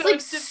 Because he's so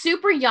like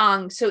super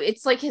young. So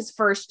it's like his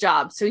first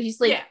job. So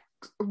he's like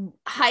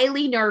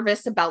highly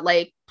nervous about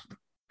like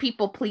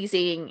people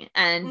pleasing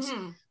and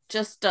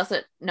just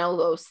doesn't know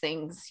those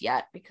things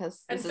yet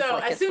because this is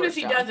like as soon as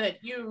he does it,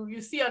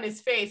 you see on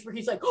his face where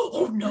he's like,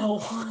 oh no.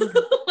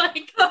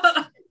 Like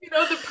you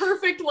know, the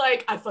perfect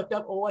like I fucked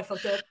up.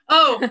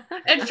 Oh,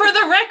 and for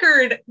the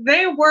record,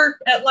 they work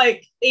at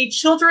like a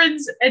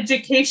children's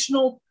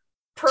educational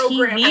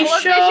program TV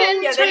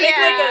show.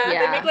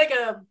 They make like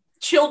a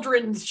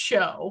children's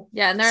show.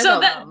 Yeah, and they're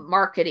the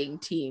marketing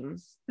team.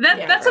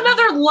 That's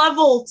another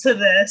level to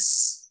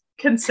this.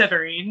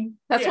 Considering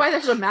that's why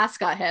there's a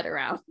mascot head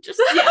around. Just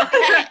not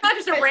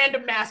just a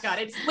random mascot.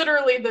 It's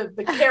literally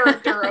the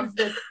character of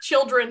the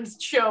children's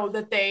show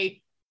that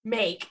they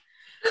make.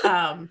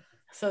 So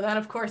then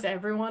of course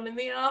everyone in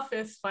the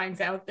office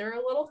finds out they're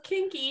a little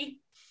kinky.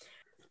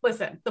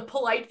 Listen, the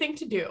polite thing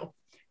to do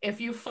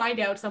if you find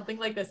out something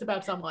like this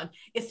about someone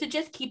is to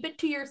just keep it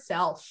to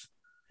yourself.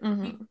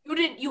 Mm-hmm.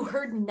 You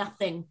heard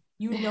nothing.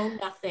 You know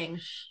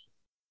nothing.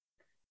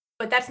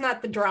 But that's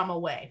not the drama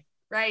way.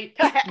 Right?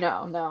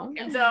 No.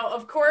 And so,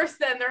 of course,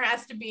 then there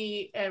has to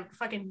be a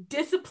fucking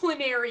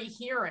disciplinary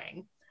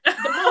hearing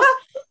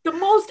the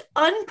most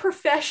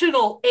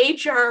unprofessional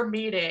HR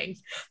meeting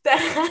that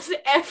has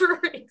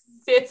ever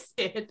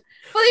existed.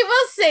 Well, I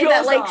will say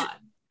that like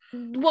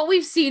what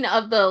we've seen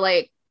of the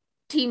like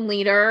team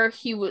leader,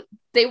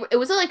 it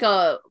was like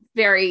a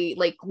very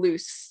like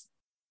loose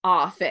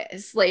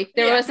office. Like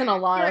there wasn't a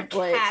lot of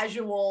like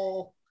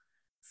casual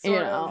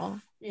sort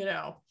of, and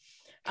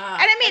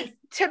I mean,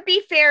 to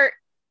be fair,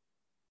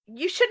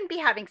 you shouldn't be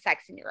having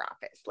sex in your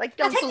office. Like,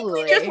 don't do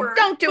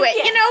it.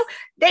 Yes.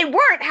 They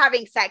weren't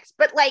having sex,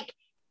 but like,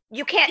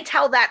 you can't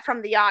tell that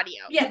from the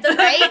audio. Yeah,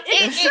 right?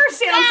 It sure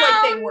sounds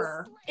like they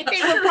were.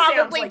 They were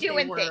probably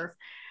doing things.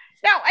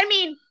 Now, I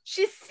mean,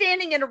 she's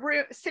sitting in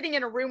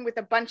a room with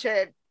a bunch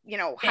of,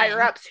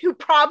 higher ups who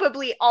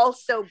probably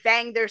also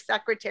bang their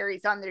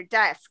secretaries on their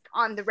desk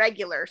on the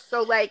regular.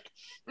 So like,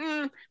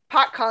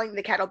 pot calling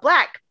the kettle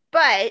black,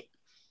 but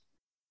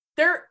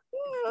they're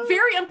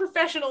very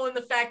unprofessional in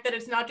the fact that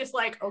it's not just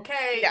like,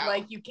 okay,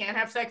 like you can't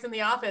have sex in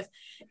the office.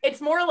 It's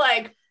more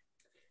like,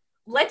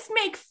 let's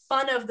make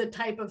fun of the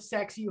type of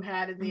sex you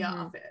had in the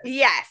office.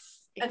 Yes.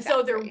 Exactly. And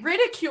so they're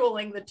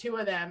ridiculing the two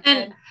of them.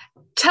 And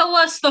tell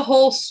us the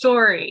whole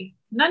story.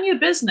 None of your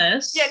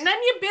business. Yeah, none of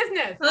your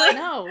business. Like,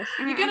 no.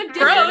 You gonna do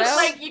it?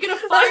 Like, you gonna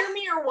fire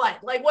me or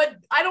what? Like, what?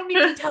 I don't need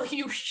to tell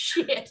you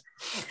shit.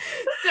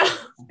 So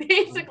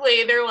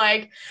basically, they're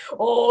like,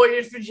 oh,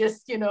 it's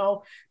just,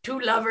 two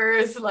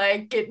lovers,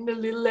 like, getting a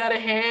little out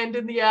of hand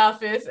in the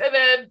office. And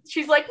then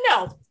she's like,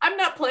 no, I'm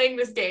not playing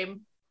this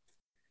game.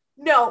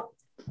 No.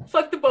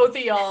 Fuck the both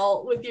of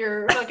y'all with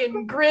your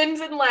fucking grins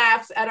and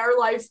laughs at our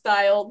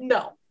lifestyle.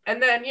 No.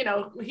 And then,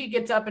 he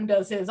gets up and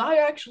does his, I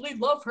actually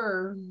love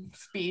her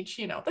speech,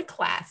 the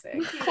classic.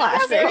 As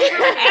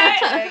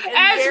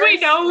we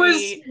know,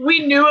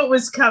 we knew it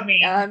was coming.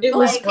 It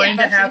was going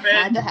to happen.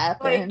 Had to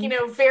happen.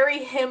 Like, very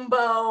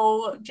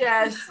himbo,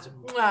 just,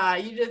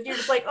 you're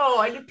just like, oh,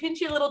 I just pinch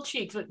your little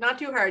cheeks, but not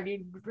too hard.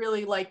 You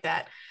really like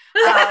that.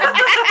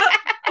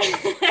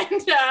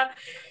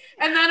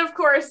 And then, of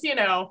course,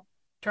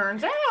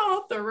 turns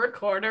out the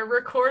recorder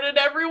recorded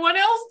everyone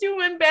else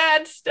doing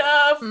bad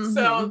stuff. Mm-hmm.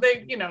 So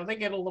they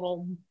get a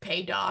little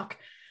pay doc.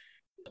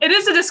 It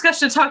is a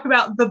discussion to talk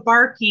about the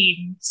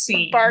barking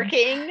scene.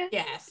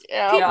 Yes.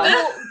 Yeah.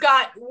 People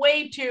got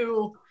way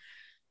too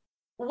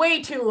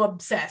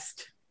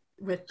obsessed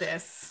with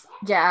this.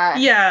 Yeah.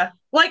 Yeah.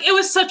 Like it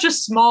was such a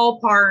small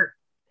part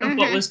of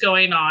what was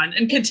going on,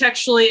 and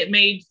contextually it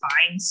made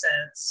fine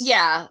sense.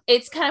 Yeah,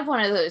 it's kind of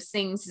one of those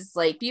things. Is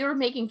like, if you were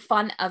making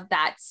fun of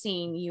that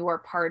scene, you are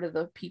part of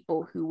the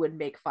people who would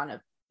make fun of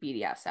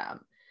BDSM.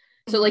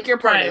 So like, you're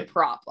part of the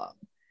problem.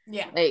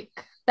 Yeah, like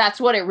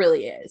that's what it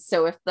really is.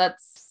 So if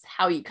that's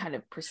how you kind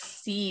of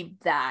perceive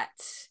that,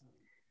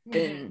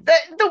 then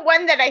the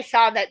one that I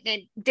saw that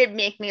did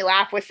make me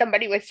laugh was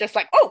somebody was just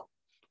like, oh,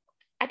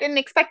 I didn't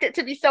expect it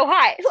to be so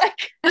high.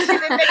 Like,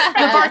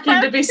 the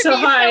barking to be so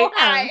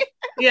high.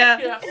 Yeah.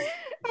 I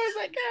was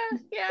like,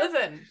 yeah.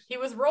 Listen, he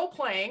was role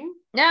playing.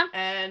 Yeah.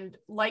 And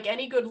like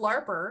any good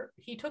LARPer,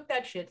 he took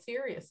that shit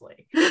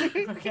seriously.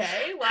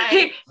 Okay.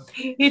 Like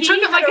he took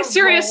it like a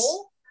serious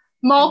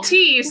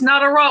Maltese,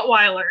 not a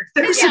Rottweiler.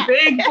 There's a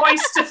big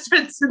voice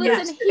difference in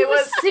this. He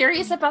was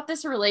serious about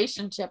this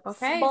relationship,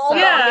 okay? Small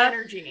dog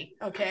energy,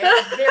 okay?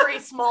 Very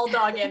small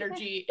dog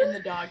energy in the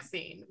dog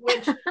scene,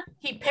 which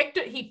he picked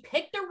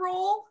a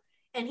role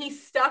and he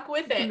stuck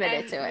with it.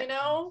 Committed to it.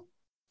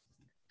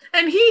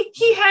 And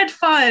he had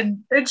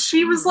fun. And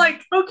she was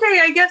like, okay,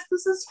 I guess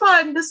this is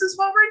fun. This is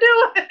what we're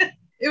doing.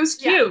 It was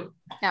cute.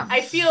 Yeah. I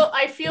feel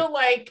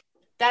like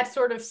that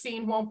sort of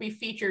scene won't be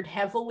featured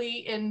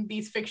heavily in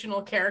these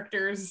fictional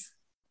characters'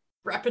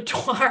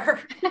 repertoire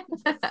in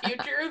the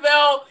future,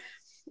 though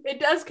it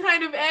does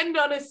kind of end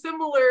on a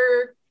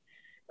similar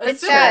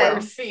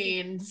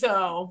scene.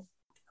 So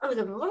as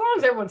long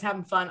as everyone's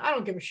having fun, I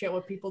don't give a shit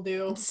what people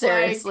do.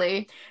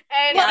 Seriously.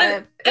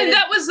 And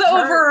that was the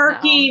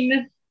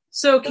overarching.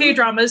 So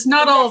K-dramas,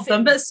 not all of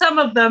them, but some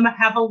of them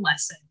have a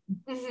lesson.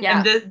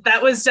 Yeah. And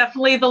that was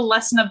definitely the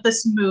lesson of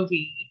this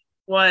movie,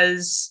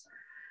 was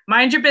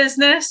mind your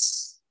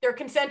business. They're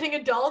consenting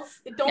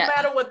adults. It don't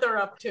matter what they're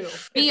up to.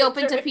 Be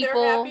open to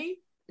people,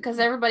 because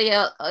everybody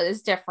else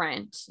is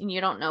different and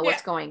you don't know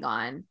what's going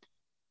on.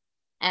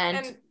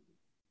 And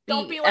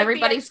don't be like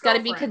everybody's got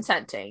to be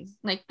consenting.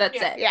 Like, that's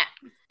it. Yeah.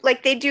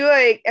 Like, they do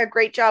a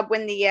great job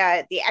when the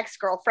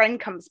ex-girlfriend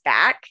comes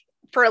back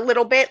for a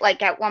little bit.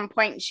 Like, at one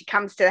point she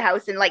comes to the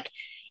house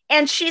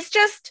and she's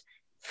just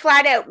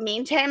flat out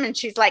mean to him. And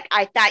she's like,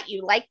 I thought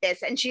you liked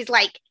this. And she's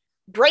like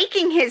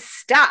breaking his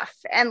stuff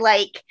and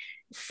like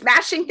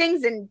smashing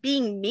things and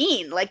being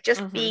mean, like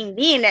just being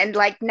mean, and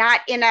like not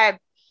in a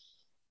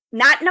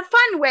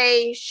fun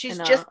way. She's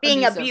just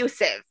being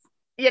abusive.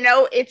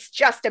 It's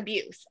just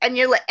abuse. And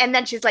you're like, and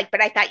then she's like,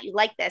 but I thought you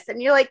liked this. And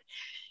you're like,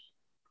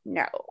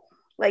 no,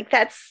 like,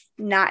 that's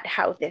not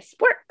how this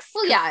works.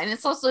 Well, yeah. And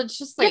it's also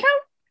just like,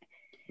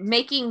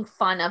 making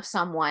fun of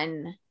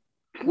someone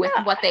with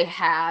what they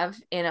have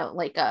in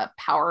a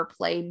power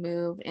play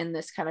move in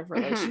this kind of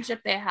relationship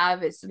they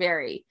have is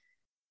very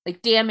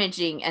like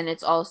damaging, and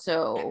it's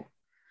also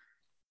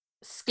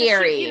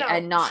scary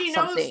and not she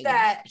something. She knows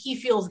that he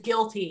feels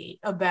guilty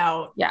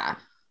about yeah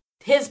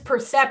his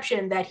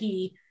perception that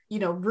he,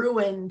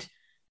 ruined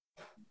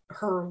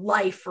her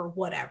life or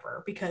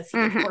whatever, because he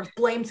of course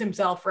blames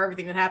himself for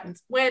everything that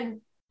happens,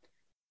 when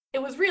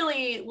it was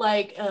really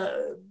like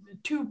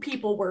two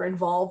people were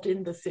involved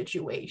in the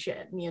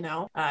situation,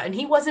 and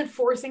he wasn't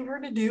forcing her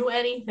to do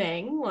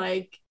anything.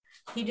 Like,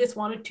 he just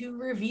wanted to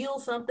reveal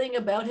something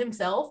about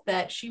himself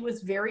that she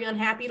was very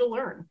unhappy to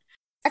learn.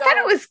 I thought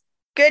it was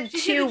good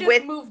too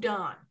with moved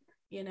on,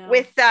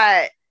 with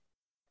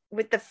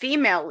the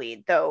female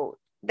lead, though,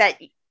 that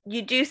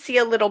you do see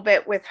a little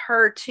bit with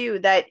her too,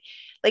 that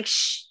like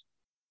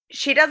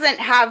she doesn't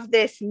have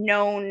this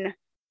known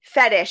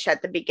fetish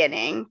at the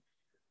beginning,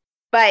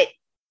 but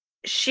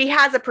she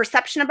has a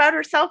perception about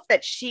herself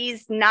that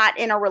she's not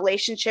in a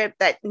relationship,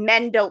 that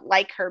men don't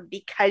like her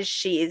because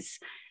she's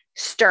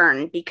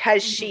stern,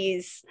 because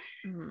she's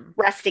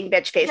resting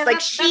bitch face. Like,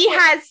 she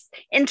has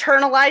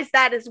internalized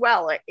that as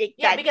well.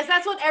 Because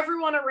that's what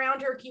everyone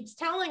around her keeps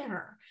telling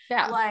her.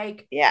 Yeah.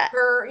 Like,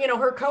 her,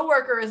 her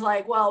coworker is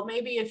like, well,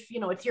 maybe if,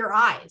 it's your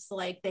eyes,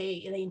 like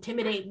they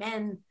intimidate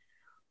men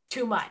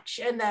too much.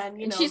 And then,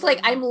 and she's like,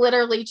 I'm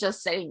literally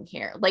just sitting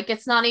here. Like,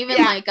 it's not even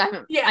like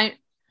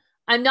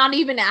I'm not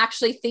even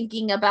actually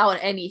thinking about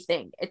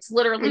anything. It's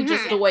literally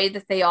just the way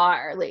that they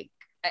are. Like,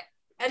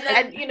 and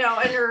then,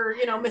 and her,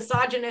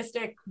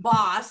 misogynistic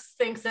boss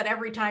thinks that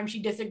every time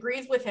she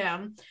disagrees with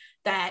him,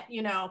 that,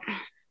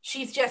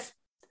 she's just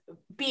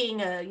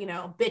being a,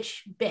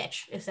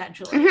 bitch,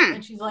 essentially.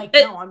 And she's like,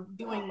 no, I'm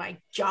doing my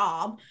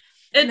job.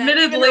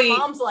 Admittedly, her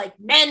mom's like,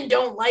 men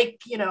don't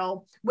like,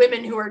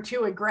 women who are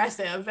too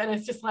aggressive. And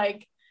it's just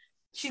like,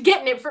 she's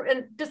getting it from,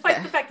 and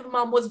despite the fact that the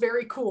mom was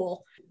very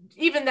cool,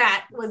 even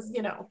that was,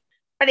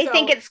 But I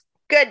think it's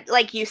good,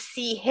 like, you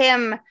see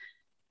him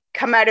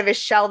come out of his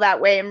shell that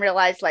way and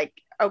realize, like,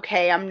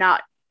 okay, I'm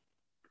not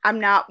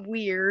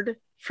weird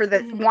for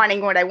the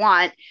wanting what I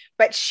want,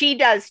 but she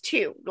does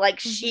too. Like,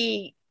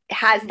 she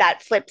has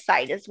that flip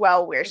side as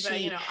well, where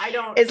she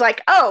is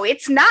like, oh,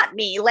 it's not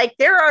me. Like,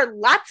 there are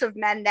lots of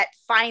men that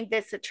find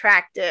this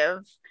attractive.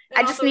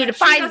 I just need to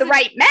find the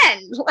right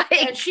men.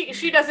 Like, and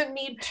she doesn't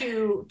need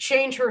to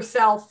change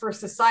herself for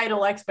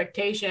societal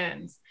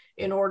expectations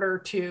in order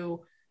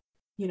to,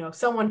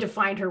 someone to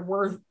find her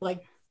worth,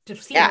 like, to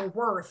see her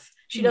worth.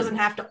 She doesn't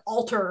have to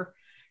alter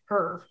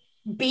her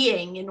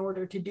being in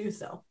order to do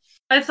so.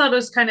 I thought it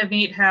was kind of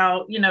neat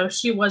how,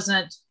 she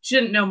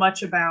didn't know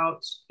much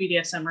about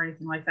BDSM or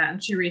anything like that,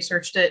 and she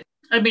researched it.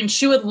 I mean,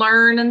 she would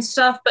learn and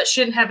stuff, but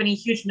she didn't have any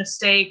huge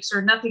mistakes,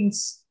 or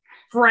nothing's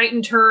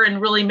frightened her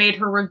and really made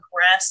her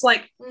regress.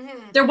 Like,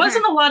 there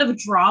wasn't a lot of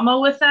drama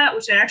with that,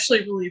 which I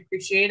actually really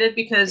appreciated,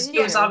 because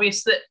it was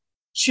obvious that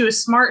she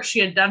was smart. She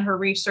had done her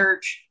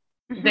research.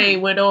 They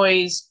would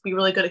always be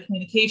really good at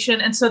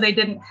communication, and so they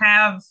didn't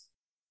have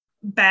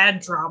bad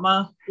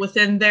drama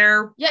within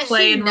their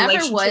play and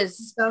relationship. She never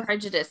was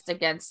prejudiced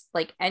against,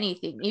 like,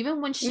 anything,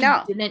 even when she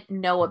didn't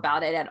know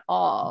about it at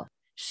all.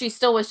 She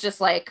still was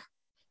just like,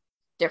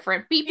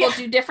 different people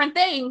do different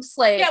things.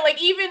 Like, like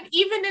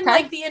even in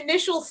like the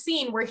initial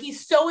scene where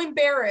he's so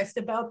embarrassed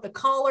about the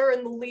collar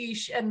and the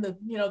leash and the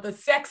the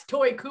sex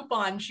toy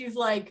coupon, she's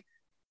like,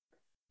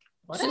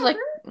 whatever. She's like,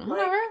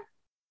 whatever.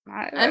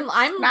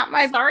 I'm not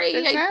my sorry.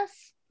 Business.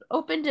 I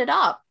opened it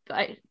up.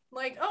 I'm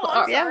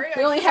sorry.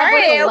 We only have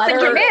a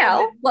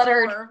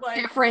letter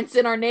difference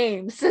in our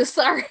names. So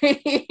sorry.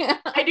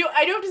 I do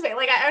have to say,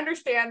 like, I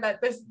understand that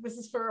this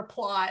is for a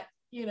plot,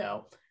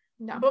 No.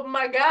 But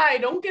my guy,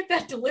 don't get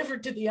that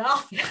delivered to the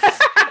office.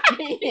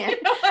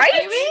 Right?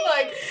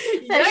 Like,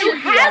 you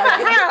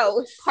have a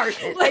house.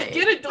 Like,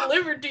 get it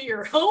delivered to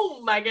your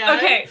home, my guy.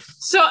 Okay,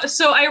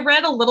 so I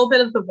read a little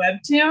bit of the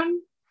webtoon.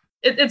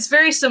 It's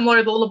very similar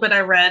to the little bit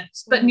I read,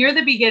 but near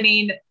the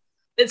beginning,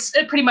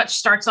 it pretty much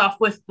starts off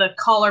with the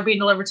collar being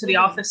delivered to the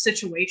office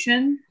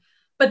situation.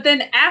 But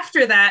then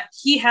after that,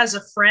 he has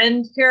a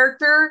friend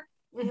character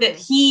that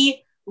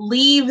he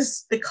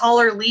leaves the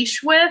collar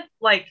leash with,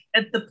 like,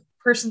 at the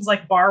person's,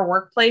 like, bar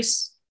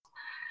workplace.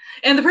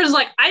 And the person's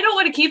like, I don't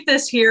want to keep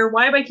this here.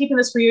 Why am I keeping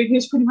this for you? And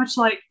he's pretty much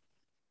like,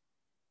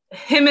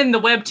 him in the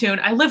webtoon,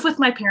 I live with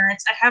my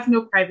parents. I have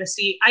no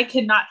privacy. I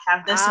cannot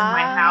have this in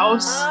my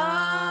house.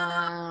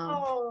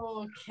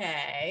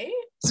 Okay.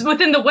 So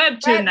within the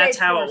webtoon, that's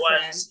how it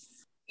was. Sense.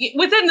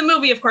 Within the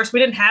movie, of course, we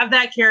didn't have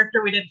that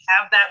character. We didn't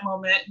have that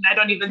moment. And I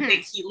don't even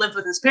think he lived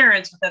with his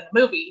parents within the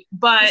movie.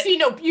 But you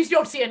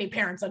don't see any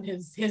parents on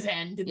his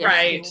end.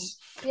 Right.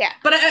 Yeah.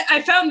 But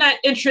I found that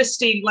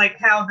interesting, like,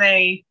 how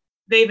they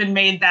even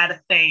made that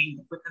a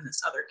thing within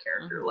this other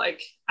character.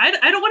 Like, I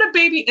don't want a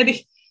baby. And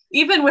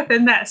even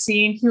within that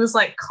scene, he was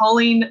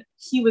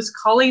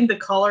calling the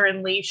collar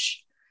and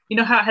leash. You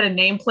know how it had a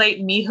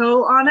nameplate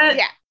Miho on it?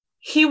 Yeah.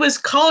 He was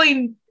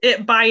calling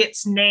it by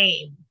its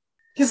name.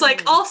 He's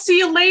like, I'll see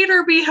you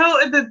later,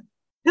 Miho. And then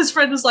his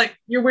friend was like,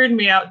 you're weirding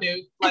me out,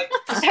 dude. Like,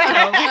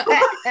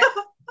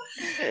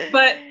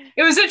 But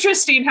it was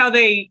interesting how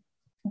they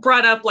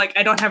brought up, like,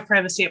 I don't have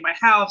privacy at my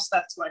house.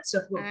 That's why it's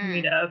difficult for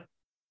me to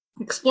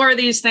explore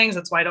these things.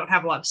 That's why I don't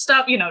have a lot of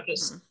stuff,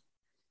 just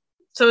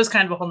So it was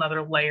kind of a whole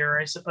nother layer,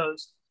 I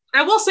suppose.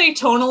 I will say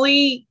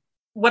tonally,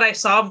 what I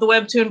saw of the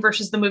webtoon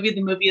versus the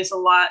movie is a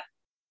lot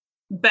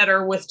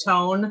better with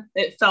tone.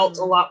 It felt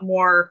a lot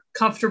more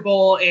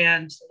comfortable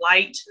and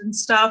light and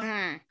stuff.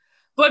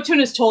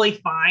 Webtoon is totally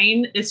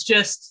fine. It's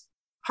just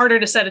harder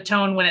to set a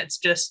tone when it's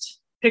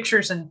just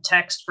pictures and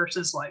text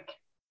versus like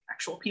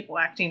actual people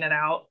acting it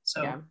out.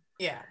 So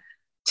yeah.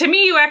 To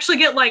me, you actually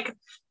get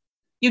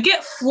you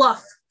get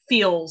fluff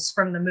feels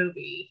from the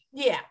movie.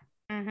 Yeah.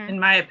 In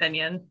my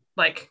opinion,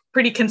 like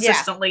pretty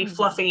consistently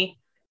fluffy.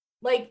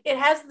 Like it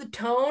has the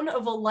tone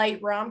of a light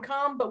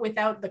rom-com, but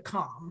without the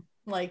calm.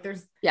 Like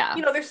there's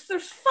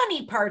there's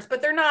funny parts,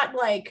 but they're not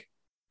like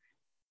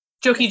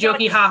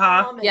jokey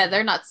haha. Yeah,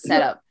 they're not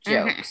set up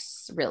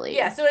jokes, really.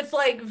 Yeah, so it's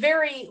like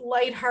very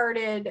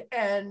lighthearted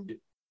and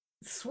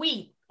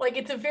sweet. Like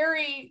it's a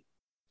very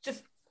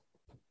just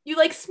you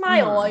like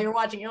smile while you're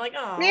watching. You're like,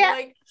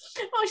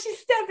 she's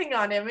stepping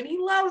on him and he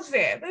loves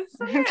it. That's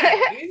so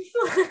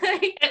nice.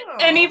 Like,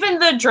 and even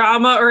the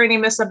drama or any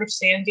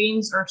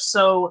misunderstandings are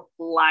so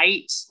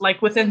light,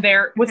 like within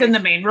the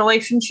main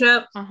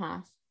relationship.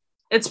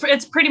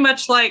 It's pretty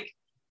much like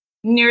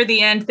near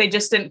the end, they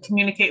just didn't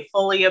communicate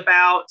fully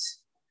about,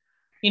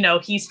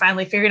 he's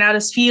finally figuring out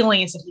his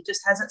feelings and he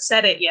just hasn't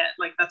said it yet.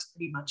 Like that's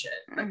pretty much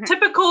it.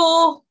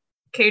 Typical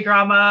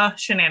K-drama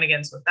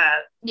shenanigans with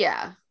that.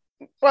 Yeah.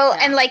 Well,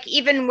 and like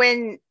even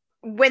when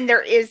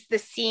there is the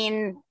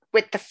scene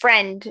with the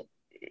friend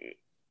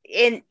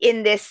in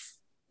this,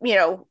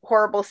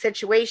 horrible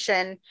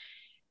situation,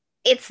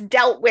 it's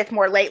dealt with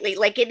more lightly.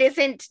 Like it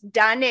isn't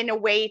done in a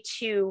way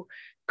to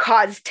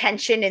cause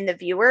tension in the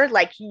viewer.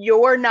 Like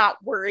you're not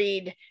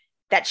worried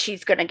that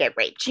she's going to get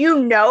raped.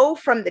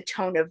 From the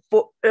tone of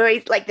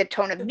like the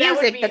tone of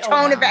music, the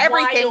tone of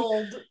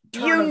everything.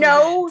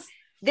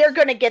 They're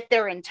going to get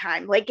there in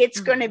time. Like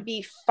it's going to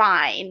be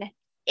fine.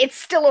 It's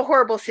still a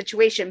horrible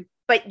situation,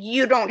 but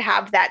you don't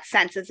have that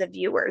sense as a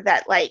viewer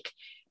that like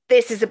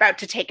this is about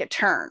to take a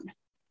turn.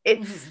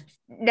 It's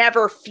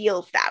never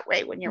feels that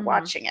way when you're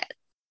watching it.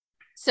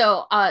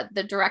 So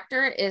the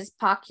director is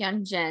Park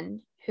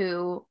Hyun-jin,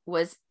 who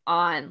was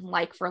on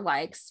Like for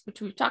Likes,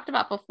 which we've talked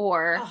about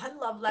before. Oh, I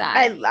love that.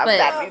 I love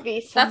that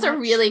movie. That's a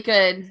really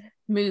good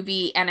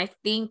movie, and I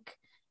think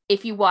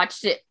if you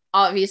watched it,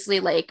 obviously,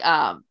 like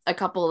a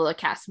couple of the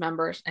cast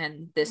members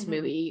in this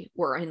movie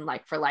were in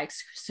Like for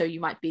Likes, so you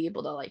might be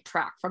able to like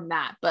track from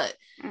that. But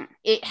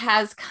it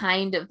has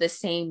kind of the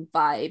same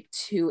vibe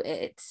to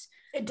it.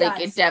 It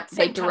does.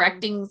 Like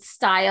directing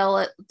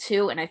style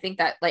too, and I think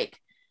that like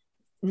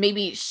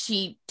maybe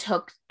she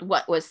took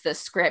what was the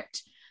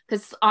script,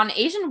 because on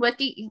Asian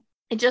Wiki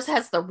it just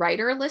has the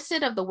writer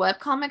listed of the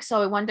webcomic,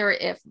 so I wonder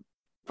if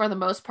for the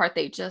most part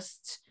they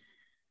just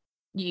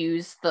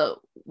use the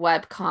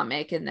web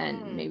comic and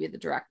then maybe the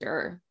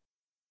director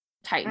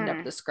tightened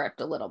up the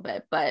script a little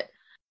bit. But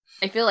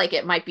I feel like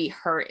it might be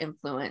her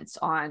influence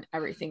on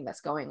everything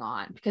that's going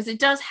on, because it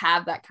does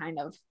have that kind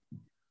of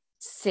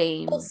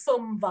same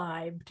wholesome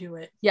vibe to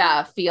it.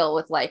 Yeah, feel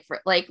with Like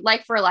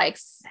for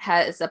Likes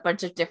has a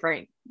bunch of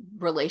different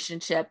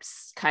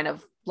relationships, kind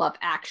of Love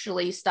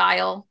Actually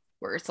style,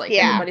 where it's like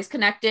everybody's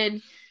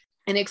connected,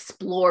 and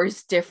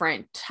explores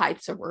different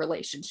types of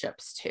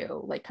relationships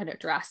too, like kind of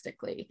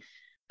drastically.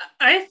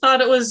 I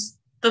thought it was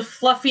the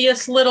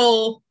fluffiest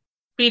little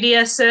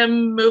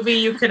BDSM movie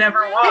you could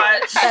ever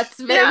watch. That's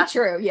very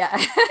true.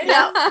 Yeah.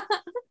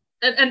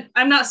 And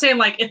I'm not saying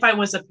like if I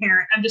was a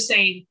parent, I'm just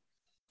saying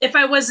if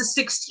I was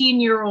a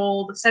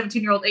 16-year-old,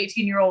 17-year-old,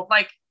 18-year-old,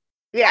 like,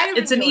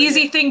 it's an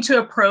easy thing to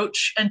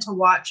approach and to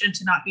watch and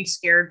to not be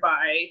scared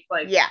by.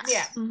 Like,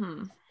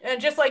 and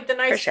just like the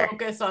nice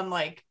focus on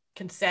like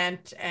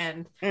consent,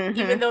 and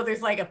even though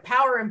there's like a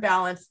power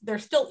imbalance, they're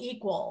still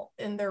equal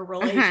in their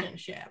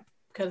relationship,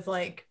 because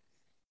like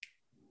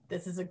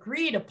this is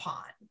agreed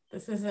upon.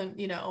 This isn't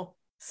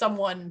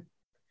someone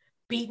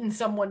beating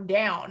someone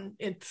down.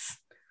 It's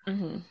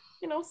some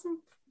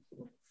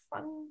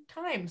fun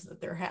times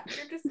that they're having.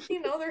 They're just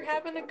they're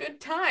having a good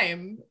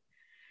time,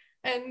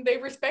 and they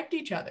respect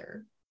each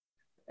other.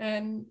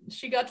 And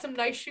she got some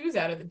nice shoes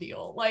out of the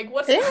deal. Like,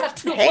 what's not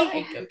to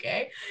like?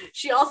 Okay.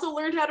 She also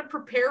learned how to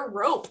prepare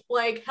rope.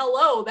 Like,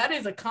 hello, that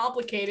is a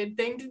complicated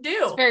thing to do.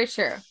 It's very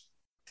true.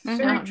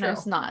 Very true. No,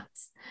 it's not.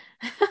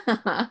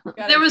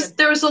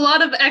 There was a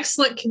lot of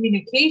excellent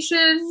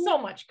communication. So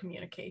much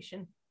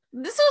communication.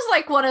 This was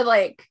like one of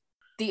like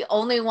the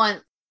only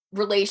one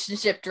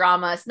relationship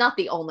dramas, not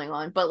the only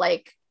one, but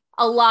like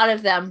a lot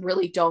of them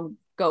really don't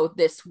go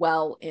this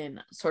well in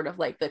sort of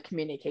like the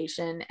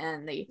communication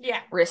and the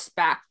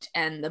respect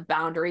and the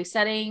boundary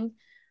setting.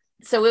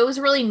 So it was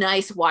really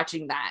nice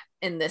watching that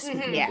in this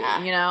movie,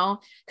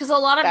 because a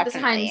lot of the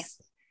times,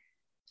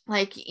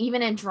 like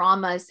even in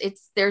dramas,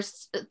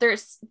 there's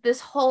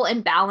this whole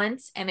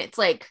imbalance, and it's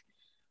like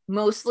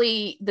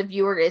mostly the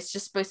viewer is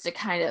just supposed to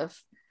kind of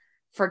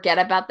forget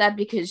about that,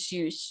 because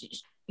you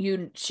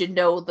should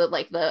know that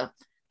like the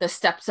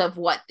steps of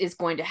what is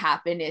going to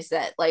happen is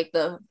that like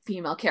the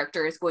female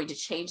character is going to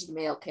change the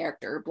male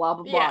character, blah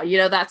blah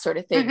blah, that sort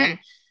of thing. And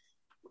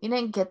you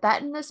didn't get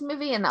that in this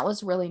movie, and that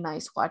was really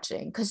nice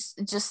watching, because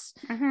just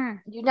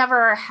you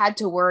never had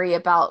to worry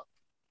about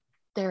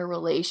their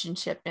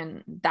relationship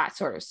in that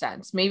sort of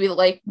sense. Maybe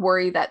like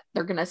worry that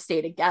they're gonna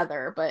stay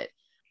together, but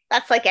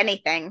that's like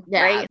anything,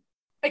 right?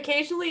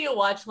 Occasionally you'll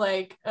watch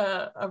like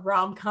a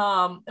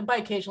rom-com, and by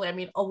occasionally I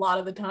mean a lot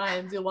of the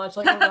times you'll watch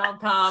like a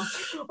rom-com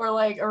or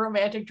like a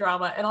romantic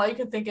drama, and all you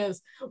can think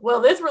is, well,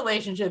 this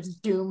relationship's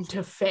doomed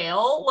to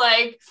fail.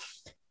 Like,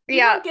 you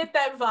don't get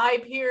that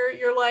vibe here.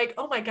 You're like,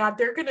 oh my god,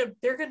 they're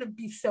gonna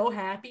be so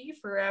happy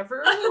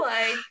forever.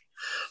 Like,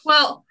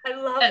 well, I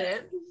love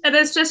it. And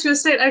as Jessica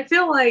was saying, I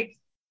feel like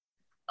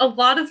a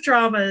lot of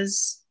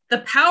dramas, the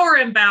power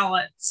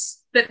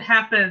imbalance that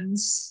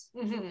happens,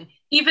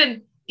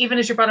 even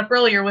as you brought up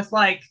earlier with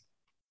like,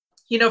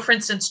 you know, for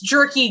instance,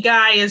 jerky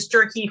guy is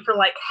jerky for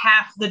like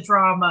half the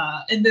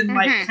drama and then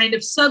like kind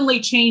of suddenly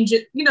change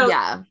it, you know.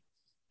 Yeah.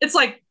 It's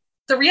like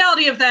the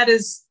reality of that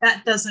is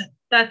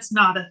that's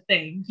not a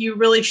thing. You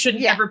really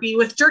shouldn't ever be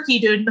with jerky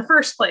dude in the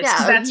first place.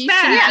 Yeah, that's you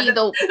bad. Shouldn't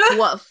be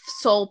the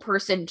sole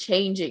person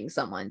changing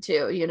someone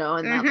too, you know,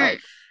 and that like,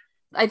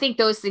 I think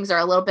those things are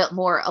a little bit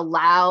more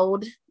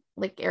allowed,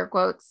 like air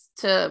quotes,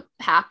 to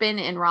happen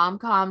in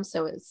rom-com.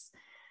 So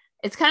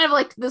it's kind of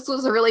like, this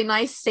was a really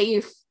nice,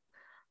 safe,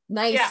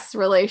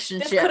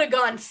 relationship. This could have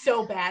gone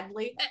so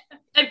badly.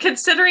 And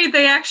considering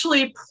they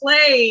actually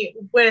play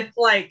with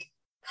like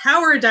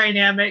power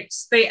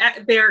dynamics, they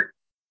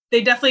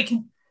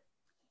definitely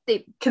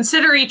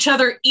consider each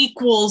other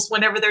equals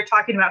whenever they're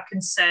talking about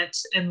consent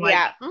and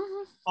like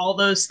all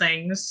those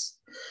things.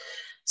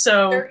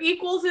 So they're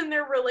equals in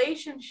their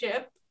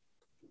relationship.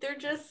 They're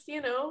just,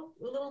 you know,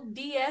 a little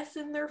DS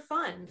in their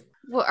fun.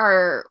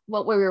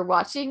 What we were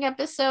watching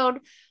episode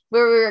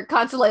where we were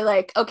constantly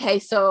like, okay,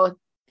 so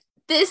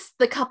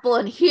the couple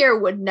in here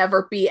would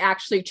never be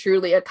actually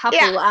truly a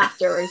couple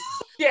after.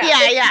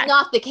 It's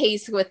not the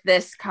case with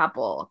this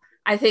couple.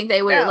 I think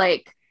they would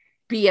like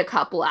be a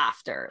couple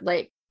after,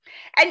 like.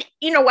 And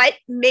you know what?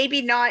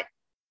 Maybe not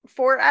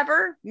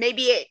forever.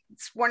 Maybe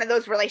it's one of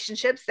those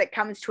relationships that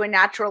comes to a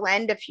natural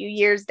end a few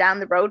years down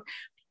the road,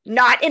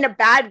 not in a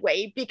bad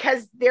way,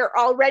 because they're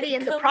already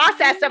in the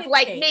process of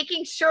like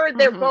making sure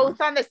they're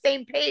both on the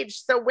same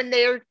page. So when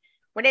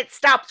it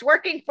stops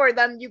working for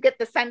them, you get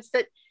the sense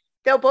that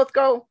they'll both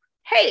go,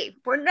 hey,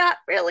 we're not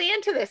really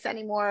into this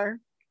anymore.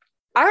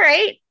 All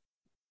right,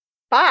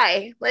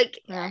 bye. Like,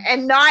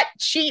 and not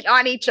cheat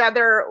on each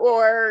other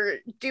or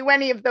do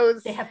any of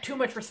those. They have too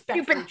much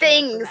respect stupid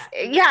things.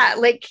 Yeah,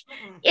 like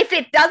if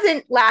it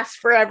doesn't last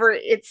forever,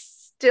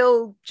 it's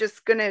still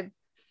just gonna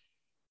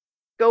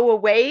go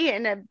away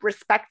in a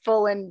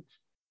respectful and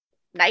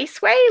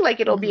nice way. Like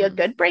it'll be a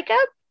good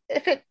breakup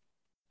if it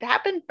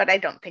happened, but I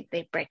don't think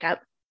they break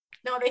up.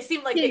 No, they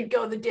seem like they'd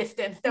go the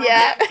distance.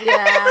 Yeah.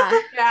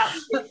 Yeah.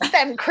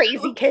 Them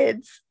crazy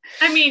kids.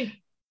 I mean,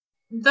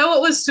 though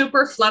it was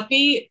super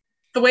fluffy,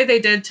 the way they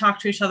did talk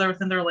to each other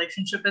within the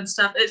relationship and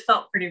stuff, it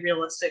felt pretty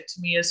realistic to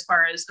me as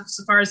far as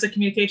the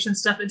communication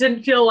stuff. It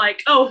didn't feel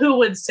like, oh, who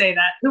would say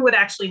that? Who would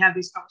actually have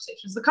these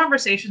conversations? The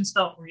conversations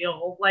felt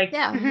real. Like,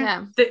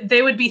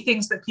 they would be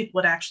things that people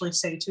would actually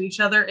say to each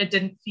other. It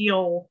didn't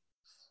feel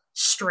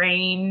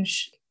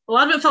strange. A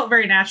lot of it felt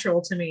very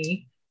natural to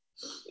me.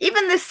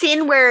 Even the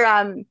scene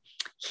where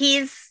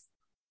he's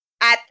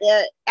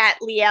at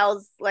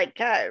Liel's like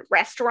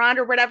restaurant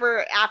or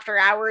whatever after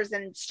hours,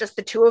 and it's just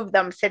the two of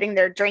them sitting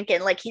there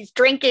drinking. Like he's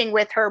drinking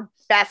with her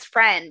best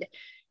friend,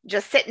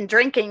 just sitting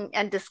drinking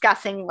and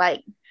discussing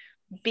like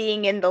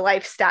being in the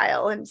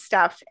lifestyle and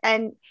stuff.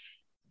 And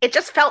it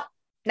just felt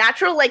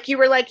natural. Like you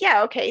were like,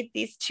 yeah, okay,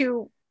 these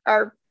two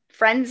are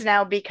friends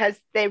now because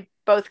they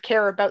both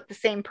care about the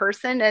same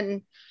person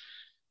and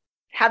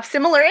have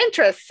similar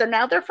interests, so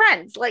now they're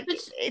friends. Like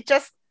it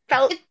just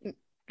felt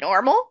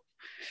normal.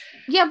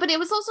 Yeah, but it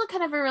was also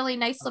kind of a really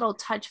nice little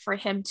touch for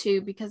him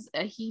too, because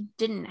he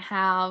didn't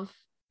have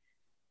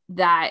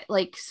that,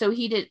 like, so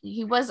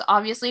he was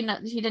obviously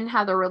not, he didn't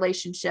have the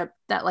relationship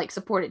that like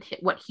supported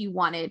what he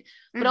wanted,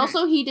 but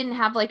also he didn't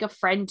have like a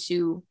friend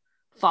to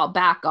fall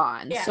back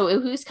on. So he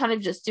was kind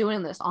of just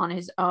doing this on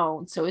his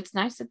own. So it's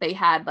nice that they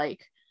had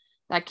like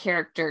that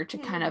character to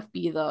kind of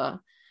be the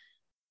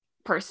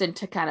person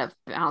to kind of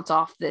bounce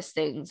off these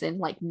things and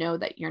like know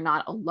that you're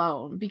not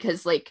alone,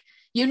 because like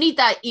you need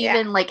that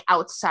even like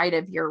outside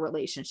of your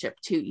relationship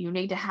too. You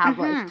need to have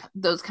like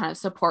those kind of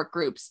support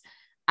groups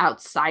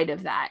outside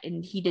of that,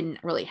 and he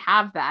didn't really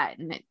have that,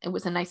 and it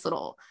was a nice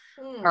little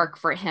arc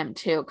for him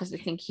too, because I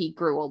think he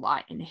grew a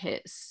lot in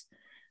his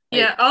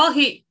all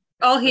he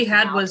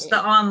had was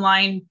the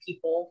online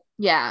people,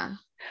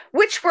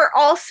 which were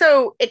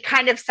also, it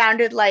kind of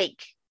sounded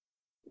like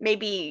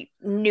maybe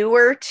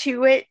newer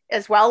to it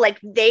as well. Like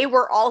they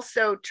were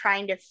also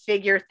trying to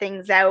figure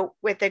things out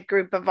with a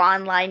group of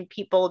online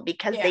people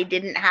because they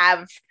didn't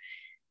have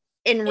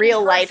in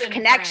real life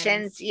connections,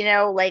 friends. You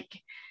know, like,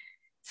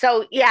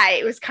 so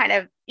it was kind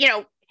of, you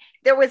know,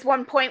 there was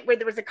one point where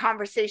there was a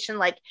conversation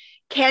like,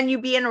 can you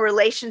be in a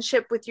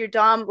relationship with your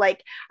dom?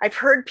 Like, I've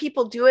heard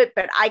people do it,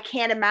 but I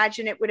can't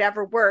imagine it would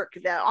ever work.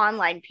 The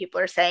online people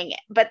are saying it.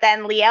 But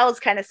then Liel's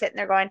kind of sitting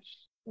there going,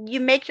 you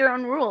make your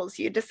own rules.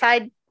 You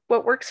decide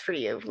what works for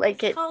you.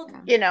 Like, it's called,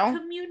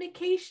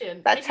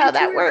 communication. That's how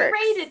that works.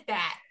 Great at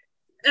that.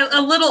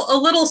 A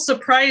little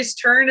surprise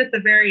turn at the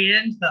very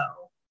end,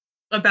 though,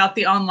 about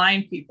the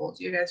online people.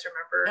 Do you guys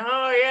remember?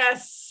 Oh,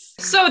 yes.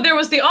 So there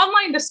was the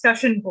online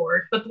discussion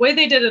board, but the way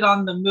they did it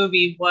on the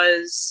movie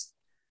was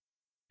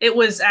it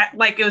was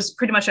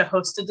pretty much a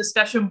hosted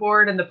discussion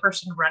board, and the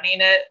person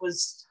running it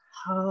was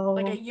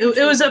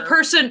it was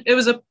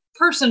a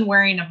person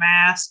wearing a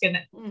mask, and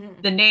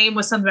the name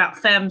was something about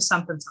femme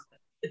something.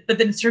 But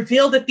then it's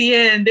revealed at the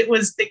end it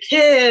was the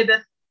kid.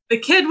 The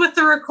kid with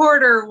the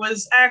recorder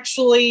was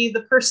actually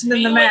the person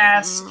in the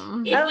mask.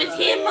 It was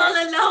him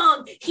all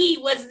along. He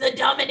was the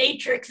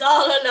dominatrix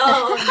all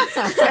along.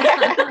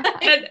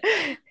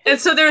 and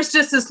so there was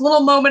just this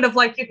little moment of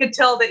like, you could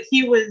tell that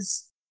he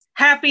was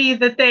happy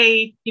that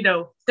they,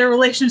 their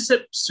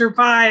relationship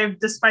survived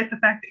despite the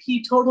fact that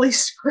he totally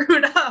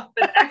screwed up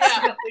and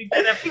accidentally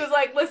did everything. He was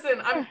like,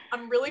 listen,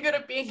 I'm really good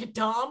at being a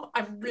dom.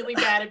 I'm really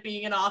bad at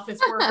being an office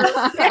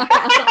worker.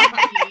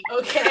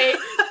 Okay?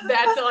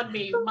 That's on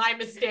me. My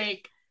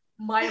mistake.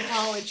 My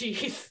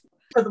apologies.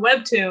 For the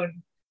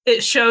webtoon,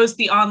 it shows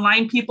the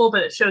online people,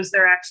 but it shows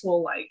their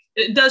actual,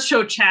 it does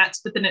show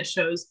chats, but then it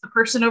shows the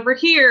person over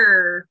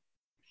here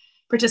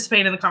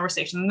participating in the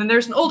conversation. And then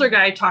there's an older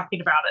guy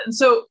talking about it. And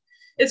so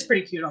it's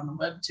pretty cute on the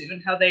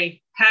webtoon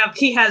how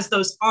he has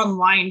those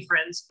online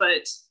friends,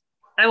 but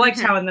I liked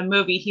how in the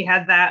movie he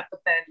had that, but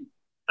then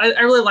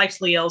I really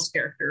liked Liel's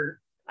character.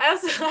 I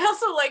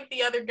also like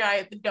the other guy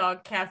at the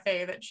dog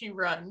cafe that she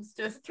runs,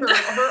 just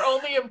her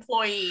only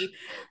employee,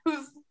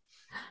 who's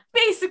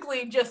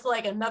basically just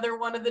like another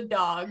one of the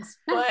dogs,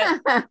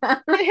 but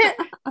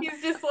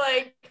he's just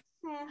like,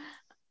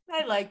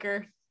 I like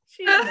her.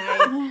 She's nice.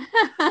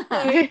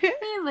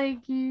 I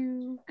like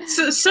you.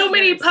 So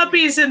many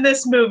puppies in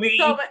this movie.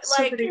 The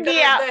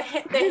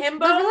himbos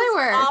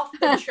really off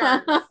the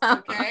charts.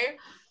 Okay,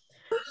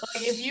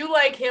 if you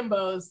like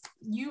himbos,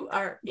 you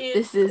are in.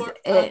 This is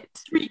it.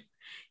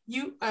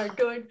 You are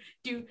going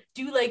to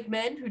do like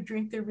men who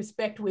drink their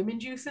Respect Women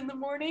juice in the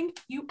morning.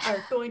 You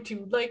are going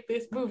to like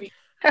this movie.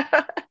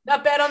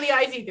 Not bad on the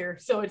eyes either.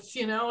 So it's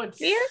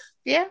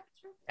yeah.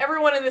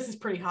 Everyone in this is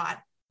pretty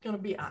hot. Gonna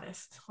be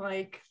honest.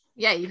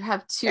 Yeah, you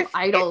have two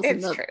idols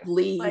in the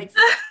lead.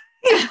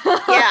 Yeah.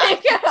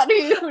 How do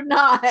you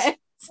not?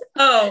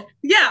 Oh,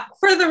 yeah.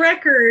 For the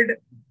record,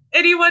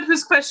 anyone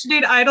who's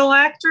questioning idol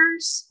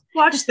actors,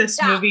 watch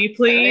this movie,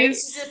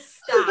 please. Just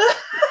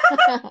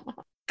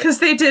stop. Because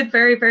they did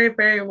very, very,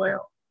 very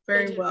well.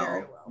 Very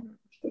well.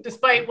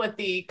 Despite what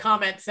the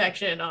comment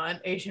section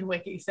on Asian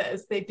Wiki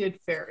says, they did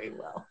very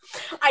well.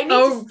 I need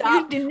to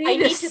stop. You need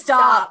to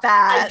stop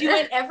that. I do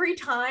it every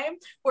time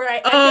where I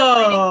end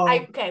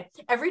up reading.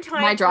 Every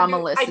time my drama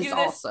list is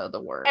also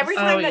the worst. Every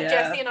time that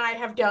Jesse and I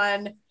have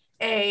done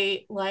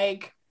a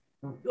like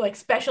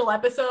special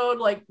episode,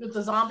 like with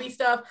the zombie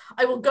stuff,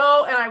 I will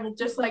go and I will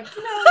just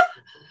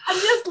I'm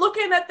just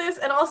looking at this,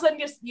 and all of a sudden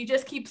you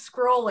just keep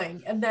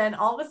scrolling, and then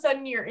all of a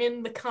sudden you're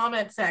in the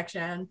comment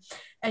section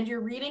and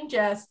you're reading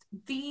just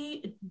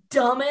the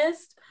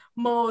dumbest,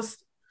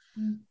 most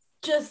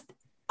just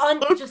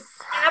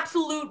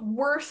absolute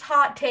worst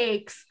hot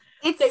takes.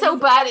 It's so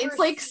bad. It's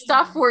like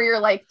stuff where you're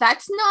like,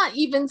 that's not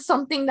even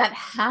something that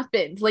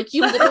happened. Like,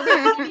 you literally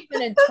can't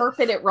even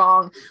interpret it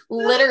wrong.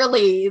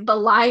 Literally, the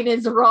line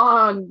is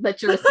wrong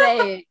that you're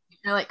saying.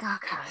 You're like, oh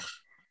god.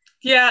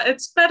 Yeah,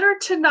 it's better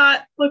to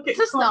not look at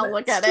just not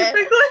look at it.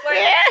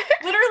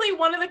 Literally,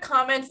 one of the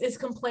comments is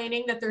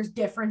complaining that there's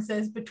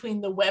differences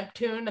between the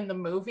webtoon and the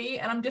movie,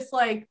 and I'm just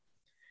like,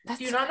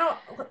 do you not know?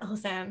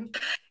 Listen.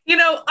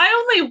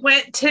 I only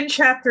went 10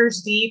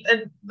 chapters deep,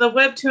 and the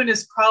webtoon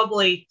is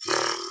probably,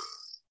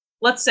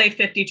 let's say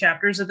 50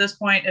 chapters at this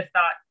point, if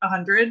not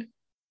 100.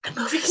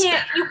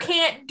 You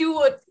can't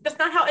do it. That's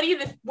not how any of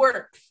this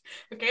works.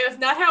 Okay, that's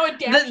not how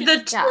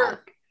adaptations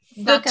work.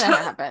 It's not gonna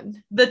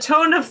happen. The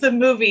tone of the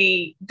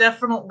movie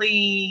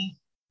definitely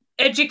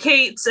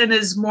educates and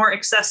is more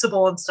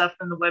accessible and stuff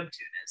than the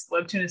webtoon is. The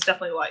webtoon is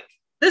definitely like,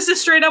 this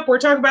is straight up, we're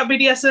talking about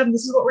BDSM,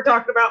 this is what we're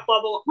talking about, blah,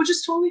 blah, blah, which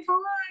is totally fine.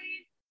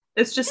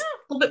 It's just a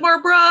little bit more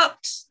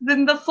abrupt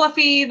than the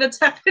fluffy that's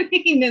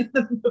happening in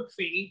the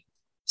movie.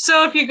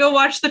 So if you go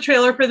watch the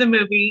trailer for the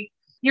movie,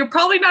 you're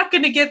probably not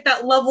going to get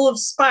that level of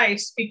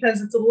spice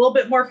because it's a little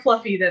bit more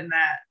fluffy than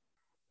that,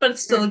 but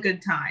it's still a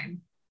good time.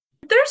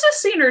 There's a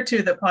scene or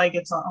two that probably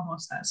gets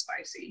almost that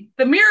spicy.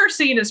 The mirror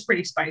scene is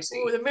pretty spicy.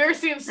 Ooh, the mirror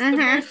scene's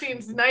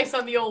nice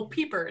on the old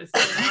peepers.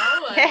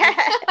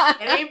 It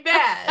ain't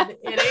bad.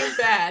 It ain't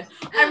bad.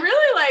 I'm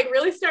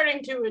really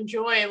starting to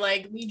enjoy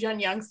Lee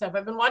Jun-young stuff.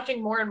 I've been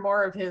watching more and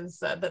more of his.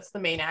 That's the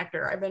main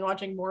actor. I've been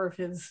watching more of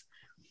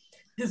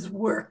his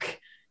work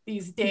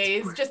these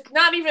days. Just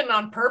not even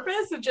on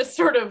purpose. It just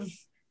sort of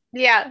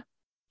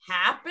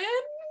happens.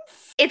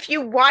 If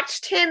you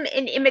watched him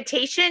in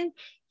Imitation,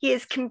 he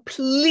is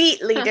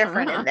completely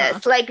different in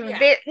this. Like,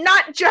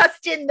 not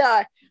just in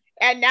the,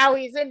 and now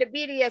he's into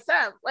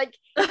BDSM. Like,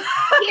 he's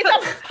a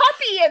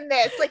puppy in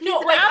this. Like, he's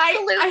an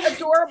absolute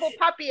adorable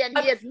puppy, and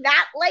he is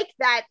not like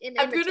that in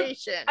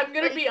Imitation. I'm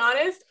gonna be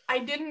honest. I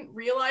didn't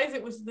realize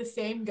it was the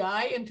same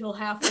guy until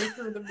halfway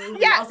through the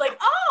movie. I was like,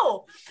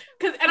 oh,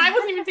 and I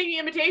wasn't even thinking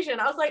Imitation.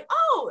 I was like,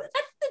 oh,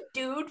 that's the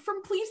dude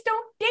from Please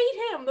Don't Date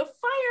Him, the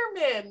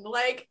fireman.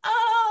 Like,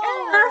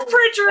 oh,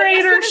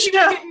 refrigerator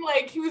show.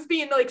 He was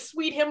being like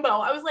sweet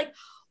himbo. I was like,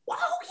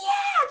 oh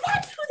yeah,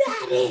 that's who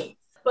that is.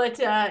 But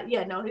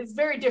no, he's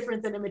very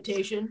different than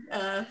Imitation.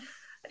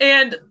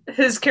 And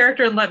his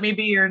character in Let Me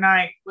Be Your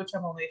Knight, which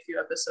I'm only a few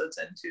episodes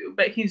into,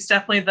 but he's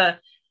definitely the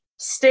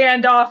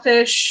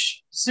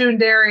standoffish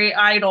tsundere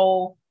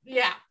idol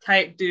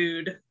type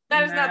dude.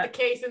 That is not the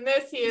case in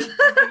this. He is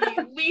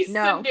the least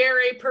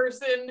tsundere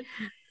person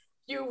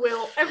you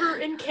will ever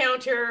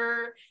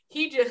encounter.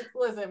 He just,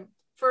 listen,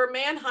 for a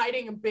man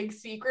hiding a big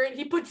secret,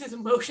 he puts his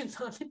emotions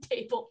on the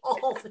table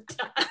all the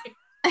time.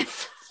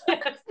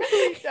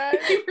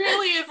 He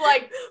really is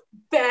like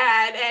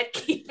bad at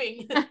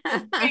keeping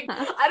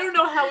I don't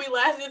know how he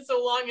lasted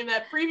so long in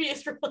that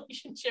previous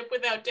relationship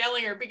without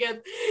telling her, because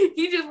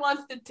he just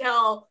wants to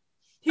put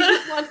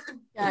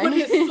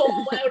his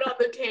soul out on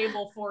the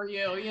table for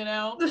you, you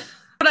know.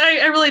 But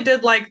I really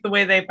did like the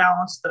way they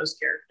balanced those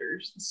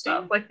characters and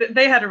stuff. Like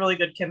they had a really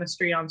good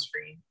chemistry on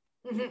screen.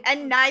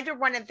 And neither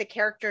one of the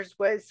characters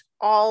was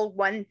all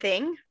one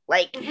thing.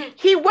 Like,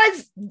 he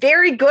was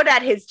very good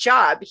at his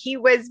job. He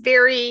was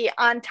very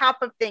on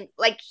top of things.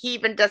 Like, he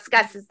even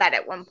discusses that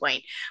at one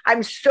point.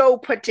 I'm so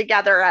put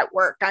together at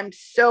work. I'm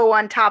so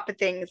on top of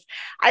things.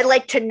 I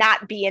like to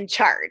not be in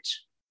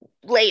charge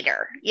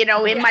later. You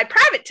know, in my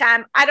private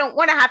time, I don't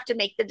want to have to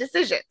make the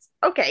decisions.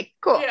 Okay,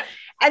 cool. Yeah.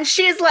 And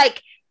she's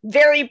like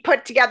very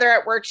put together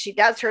at work. She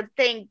does her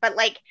thing, but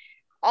like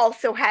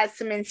also has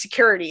some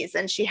insecurities,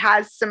 and she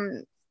has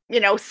some, you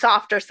know,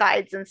 softer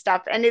sides and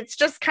stuff. And it's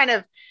just kind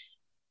of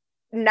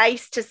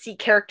nice to see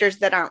characters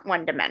that aren't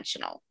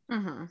one-dimensional.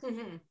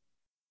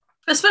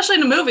 Especially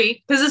in a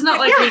movie, because it's not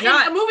like we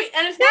got a movie,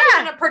 and it's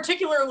not even a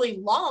particularly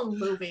long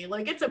movie.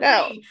 Like, it's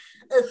a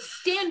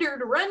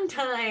standard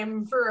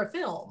runtime for a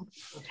film.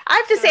 I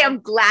have to say, I'm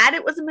glad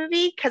it was a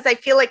movie, because I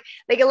feel like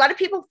a lot of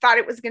people thought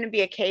it was going to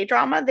be a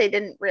K-drama. They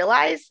didn't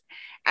realize.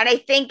 And I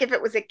think if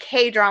it was a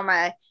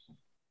K-drama,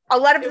 a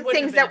lot of the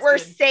things that we're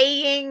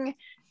saying,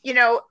 you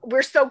know,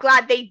 we're so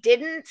glad they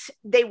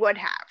would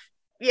have,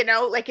 you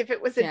know, like if it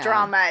was a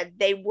drama,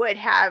 they would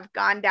have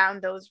gone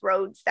down those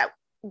roads that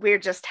we're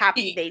just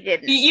happy they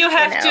didn't. You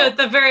have to, at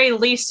the very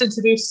least,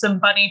 introduce some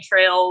bunny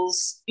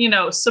trails, you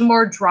know, some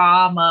more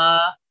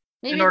drama.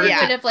 Maybe they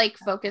could have like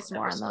focused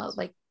more on the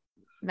like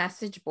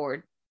message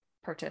board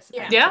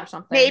participants or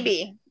something.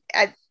 Maybe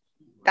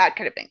that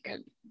could have been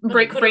good.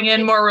 Bring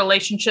in more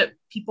relationship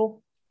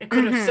people. It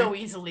could have so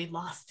easily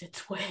lost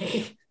its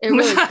way. It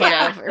really could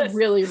have. It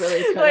really,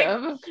 really could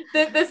have.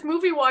 This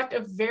movie walked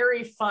a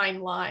very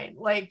fine line.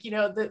 Like, you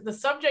know, the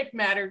subject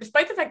matter,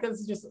 despite the fact that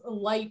this is just a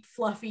light,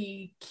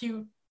 fluffy,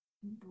 cute,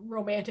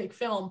 romantic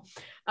film,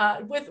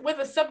 with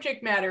a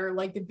subject matter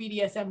like the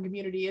BDSM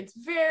community, it's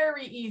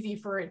very easy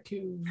for it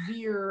to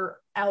veer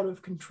out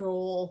of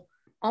control.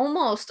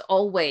 Almost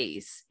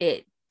always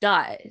it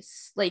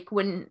does. Like,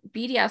 when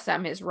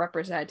BDSM is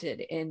represented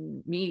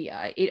in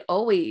media, it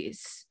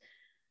always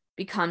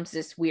becomes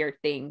this weird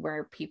thing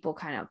where people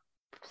kind of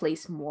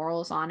place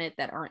morals on it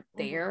that aren't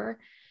there.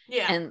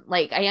 And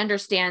like, I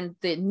understand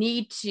the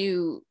need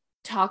to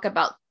talk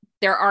about,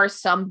 there are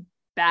some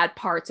bad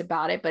parts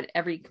about it, but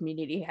every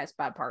community has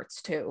bad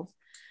parts too.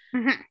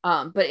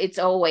 But it's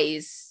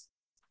always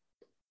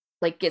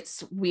like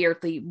gets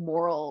weirdly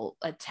moral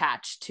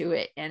attached to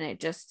it, and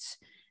it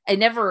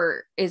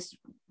never is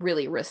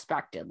really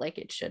respected like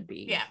it should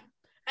be.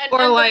 And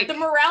like the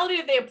morality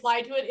that they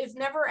apply to it is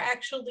never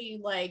actually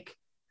like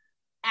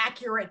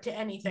accurate to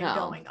anything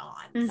going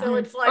on. So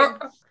it's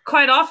like,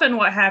 quite often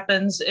what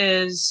happens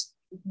is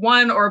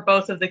one or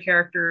both of the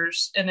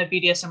characters in a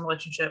BDSM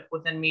relationship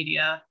within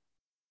media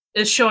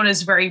is shown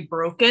as very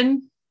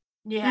broken.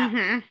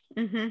 A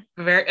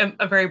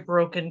very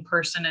broken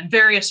person in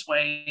various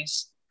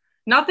ways.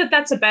 Not that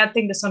that's a bad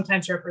thing to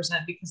sometimes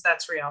represent, because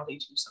that's reality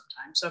too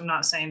sometimes. So I'm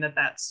not saying that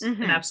that's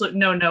an absolute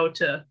no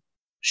to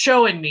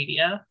show in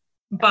media,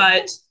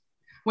 but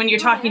when you're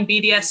talking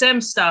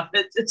BDSM stuff,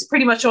 it's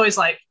pretty much always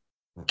like,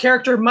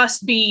 character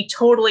must be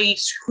totally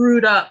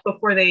screwed up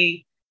before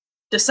they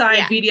decide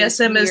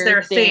BDSM is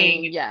their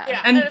thing.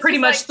 And pretty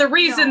much like, the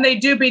reason they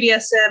do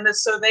BDSM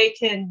is so they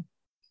can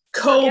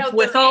cope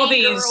with all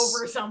these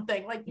over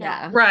something like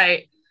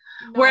right.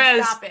 No,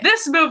 whereas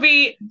this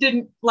movie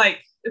didn't like,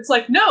 it's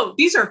like, no,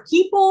 these are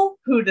people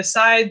who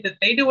decide that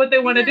they do what they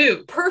want to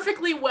do.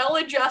 Perfectly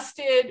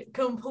well-adjusted,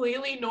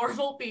 completely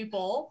normal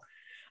people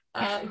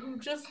who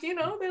just, you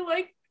know, they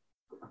like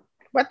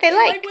what they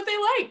like. What they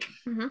like.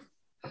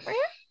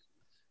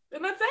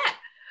 And that's that.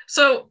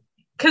 So,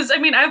 because I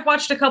mean, I've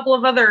watched a couple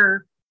of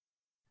other,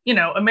 you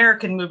know,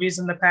 American movies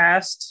in the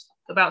past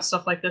about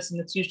stuff like this, and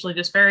it's usually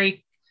just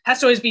very has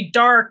to always be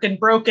dark and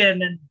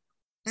broken and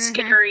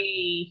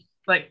scary,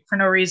 like for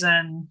no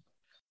reason.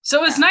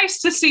 So it's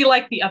nice to see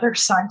like the other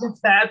side of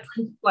that,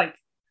 like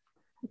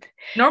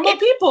normal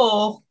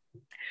people.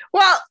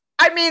 Well,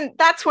 I mean,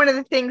 that's one of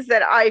the things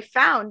that I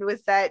found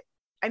was that,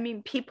 I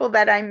mean, people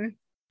that I'm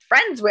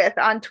friends with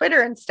on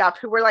Twitter and stuff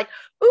who were like,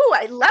 ooh,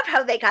 I love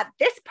how they got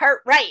this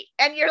part right.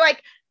 And you're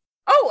like,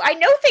 oh, I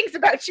know things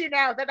about you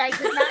now that I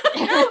did not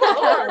know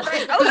before.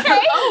 Like, okay.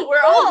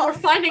 Oh, we're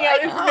finding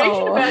out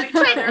information about each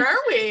other, are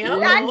we?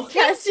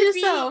 That seems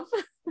to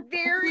be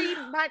very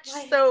much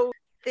so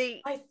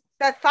the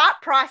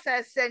thought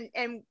process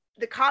and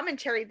the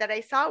commentary that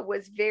I saw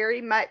was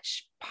very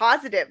much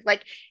positive.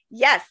 Like,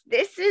 yes,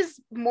 this is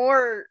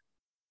more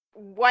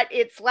what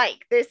it's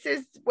like. This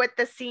is what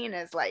the scene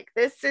is like.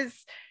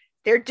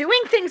 They're doing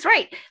things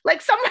right.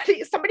 Like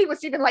somebody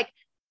was even like,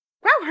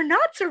 wow, her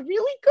knots are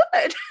really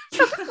good. I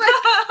was like,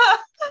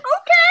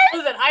 okay.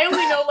 Listen, I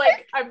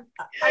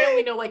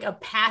only know like a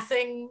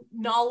passing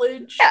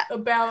knowledge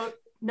about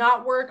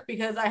knot work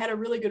because I had a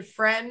really good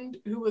friend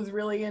who was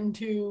really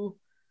into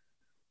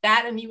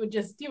that, and he would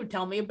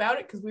tell me about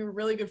it because we were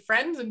really good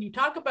friends, and you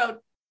talk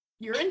about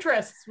your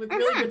interests with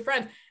really good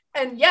friends.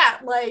 And yeah,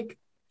 like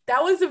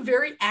that was a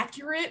very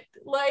accurate,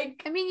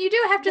 like, I mean, you do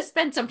have to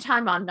spend some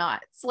time on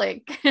knots,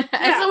 like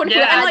as someone who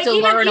had to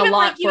learn a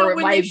lot for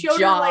my job.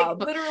 Her, like,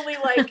 literally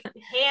like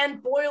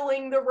hand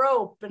boiling the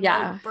rope and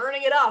like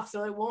burning it off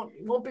so it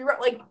won't be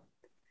like,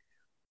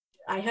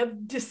 I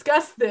have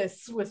discussed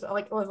this with,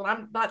 like, listen,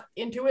 I'm not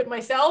into it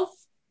myself,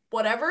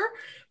 whatever,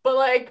 but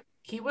like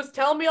he was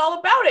telling me all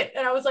about it,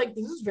 and I was like,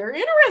 this is very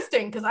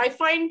interesting, because I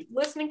find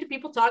listening to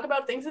people talk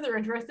about things that they're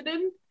interested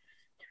in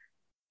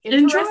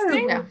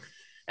interesting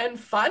and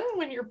fun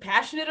when you're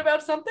passionate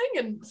about something.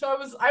 And so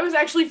I was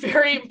actually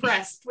very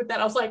impressed with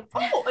that. I was like,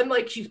 oh, and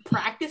like she's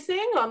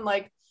practicing on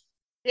like,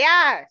 the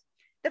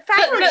fact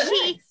that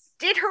she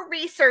did her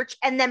research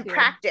and then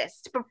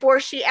practiced before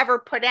she ever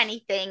put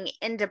anything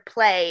into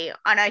play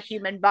on a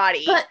human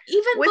body. But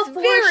even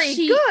before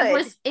she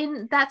was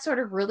in that sort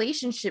of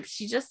relationship,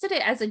 she just did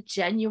it as a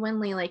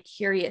genuinely like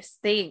curious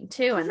thing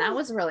too. And that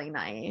was really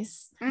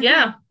nice.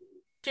 Yeah.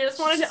 She just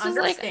wanted to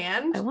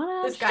understand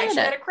this guy she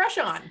had a crush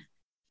on.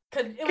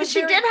 Because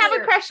she did have a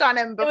crush on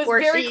him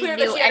before she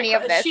knew any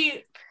of this.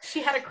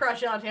 She had a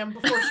crush on him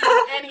before she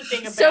knew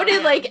anything about So did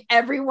him. like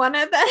everyone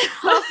at that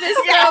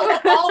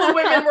office. All the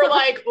women were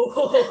like,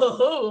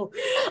 oh,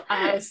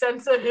 I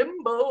sense a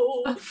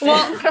himbo.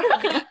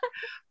 Well,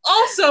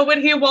 also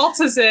when he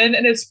waltzes in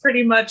and it's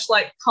pretty much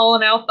like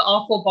calling out the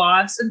awful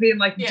boss and being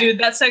like, dude,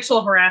 that's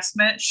sexual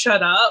harassment,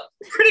 shut up.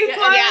 Pretty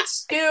much.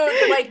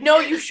 Dude, like, no,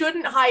 you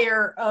shouldn't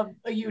hire a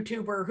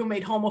YouTuber who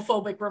made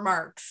homophobic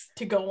remarks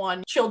to go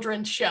on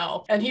children's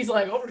show. And he's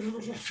like, oh.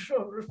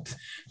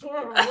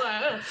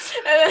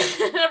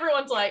 And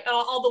everyone's like,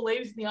 all the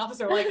ladies in the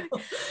office are like,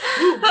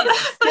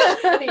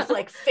 and he's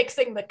like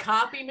fixing the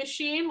copy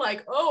machine,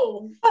 like,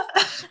 oh,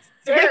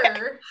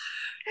 sir,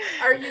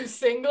 are you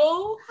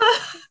single?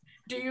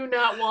 Do you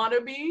not want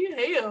to be?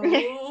 Hey-o.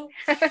 It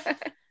was a fun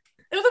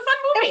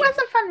movie. It was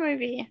a fun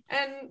movie.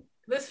 And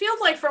this feels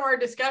like from our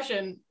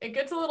discussion, it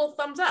gets a little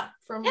thumbs up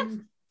from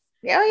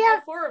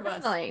all four of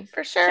us. Definitely.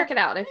 For sure. Check it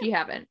out if you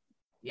haven't.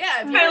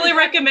 Yeah. I highly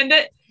recommend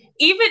it.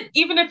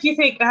 Even if you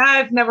think,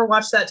 I've never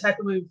watched that type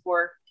of movie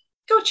before,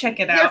 go check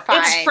it out.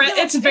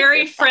 It's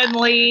very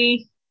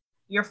friendly.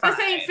 You're fine. This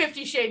ain't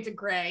 50 Shades of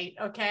Grey,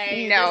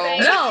 okay? No.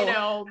 This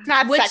ain't,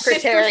 not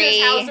Secretary.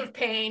 House of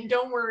Pain.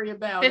 Don't worry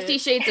about 50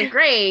 Shades of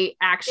Grey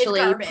actually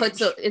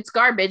it's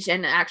garbage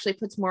and actually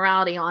puts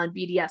morality on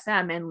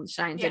BDSM and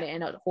shines it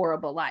in a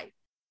horrible light.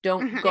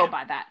 Don't go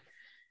by that.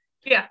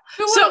 Yeah.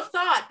 Who would have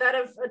thought that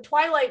if a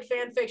Twilight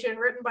fan fiction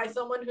written by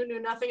someone who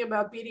knew nothing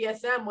about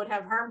BDSM would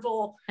have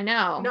harmful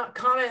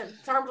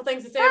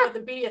things to say about the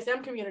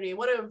BDSM community?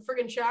 What a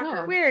friggin'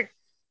 shocker. Weird.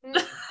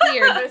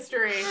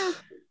 Mystery.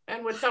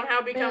 And would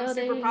somehow become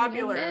super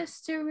popular.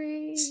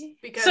 Mystery.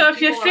 So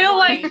if you feel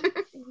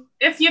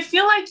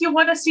like you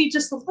want to see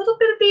just a little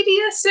bit of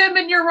BDSM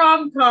in your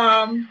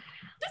rom-com,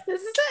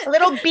 this is it. A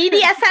little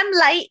BDSM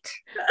light.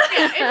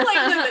 Yeah, it's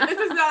like, listen,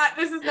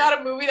 this is not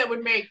a movie that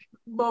would make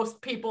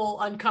most people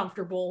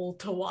uncomfortable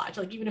to watch.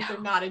 Like, even if they're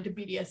not into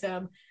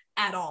BDSM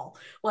at all.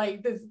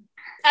 Like, this,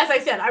 as I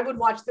said, I would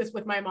watch this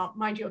with my mom.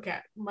 Mind you, okay,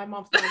 my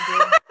mom's not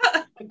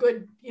a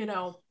good,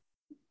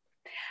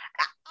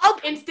 I'll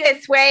put it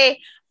this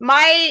way.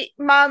 My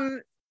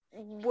mom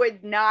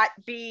would not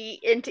be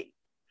into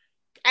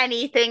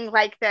anything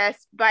like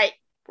this, but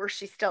were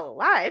she still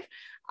alive,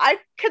 I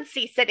could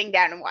see sitting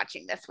down and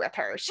watching this with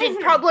her. She'd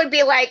probably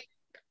be like,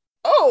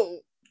 oh,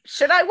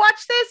 should I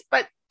watch this?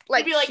 But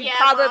like, she'd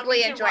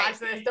probably enjoy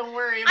this. Don't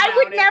worry about it. I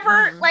would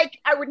never,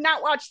 I would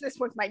not watch this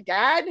with my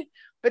dad,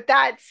 but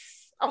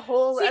that's a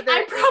whole other.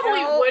 I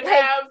probably would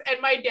have,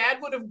 and my dad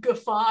would have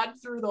guffawed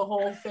through the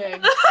whole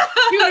thing.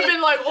 He would have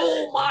been like,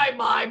 oh, my.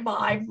 When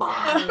we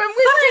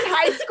were in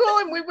high school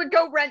and we would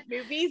go rent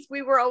movies,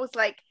 we were always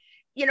like,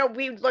 you know,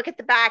 we look at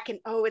the back and,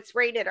 oh, it's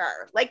rated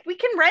R. Like, we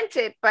can rent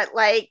it, but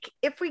like,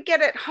 if we get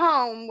it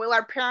home, will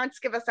our parents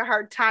give us a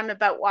hard time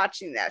about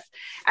watching this?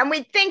 And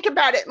we think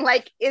about it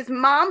like, is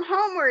mom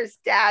home or is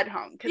dad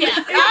home? Because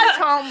if dad's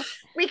home,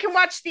 we can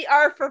watch the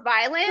R for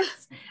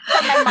violence,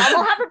 but my mom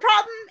will have a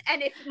problem.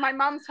 And if my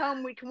mom's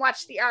home, we can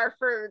watch the R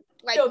for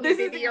like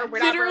nudity or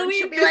whatever. And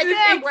she'll be like,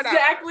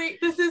 exactly.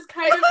 This is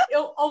kind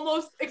of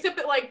almost, except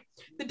that like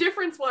the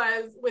difference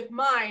was with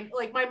mine,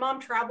 like my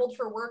mom traveled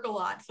for work a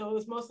lot, so it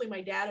was mostly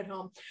my dad at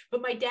home.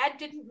 But my dad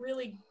didn't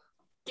really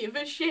give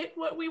a shit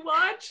what we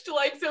watched,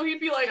 like, so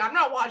he'd be like, I'm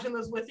not watching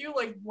this with you,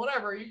 like,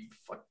 whatever,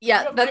 you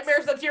have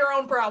nightmares, that's your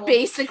own problem.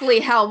 Basically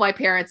how my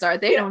parents are.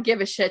 They don't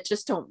give a shit,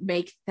 just don't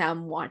make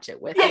them watch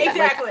it with them.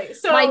 Exactly. Like,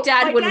 so my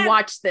dad wouldn't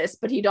watch this,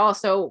 but he'd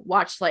also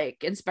watch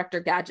like Inspector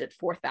Gadget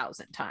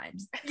 4,000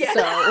 times. Yeah.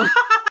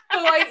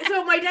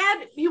 So my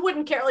dad, he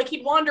wouldn't care, like,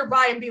 he'd wander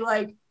by and be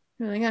like,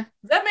 is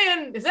that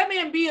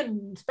man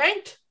being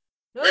spanked?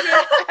 Okay.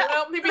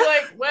 Well, he'd be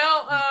like,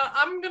 well,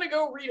 I'm gonna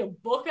go read a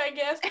book, I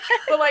guess.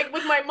 But like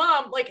with my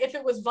mom, like if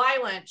it was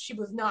violent, she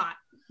was not.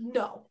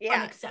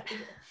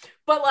 Unacceptable.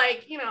 But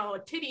like, you know, a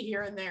titty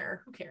here and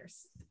there, who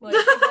cares? Like,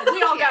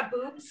 we all got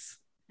boobs.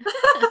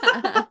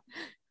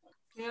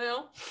 You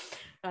know?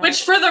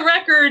 Which, for the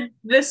record,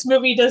 this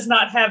movie does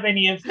not have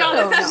any of that.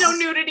 No, this has no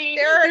nudity.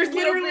 There's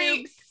literally,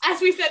 boobs. As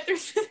we said,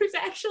 there's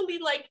actually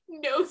like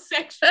no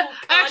sexual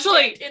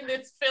content in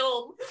this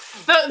film.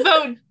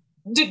 Though,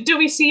 do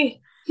we see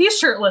he's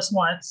shirtless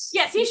once?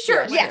 Yes, he's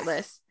shirtless.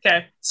 Yes.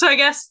 Okay, so I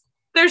guess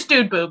there's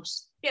dude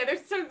boobs. Yeah,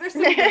 there's some boobs.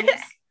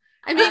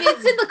 I mean,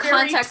 it's in the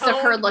context of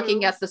her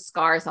looking at the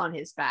scars on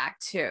his back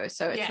too,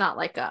 so it's not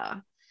like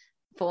a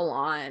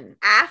full-on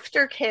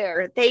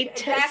aftercare. They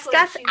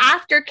discuss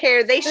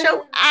aftercare. They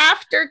show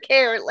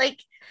aftercare.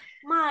 Like,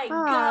 my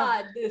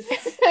God, this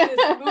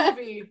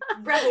movie,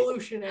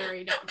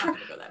 revolutionary. No, I'm not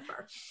gonna go that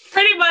far.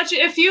 Pretty much,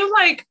 if you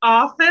like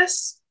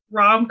Office,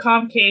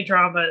 rom-com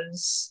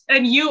K-dramas,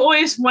 and you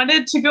always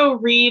wanted to go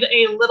read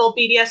a little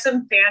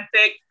BDSM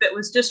fanfic that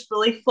was just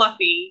really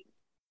fluffy,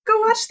 go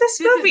watch this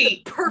movie. Is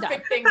the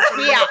perfect thing for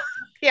me.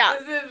 Yeah.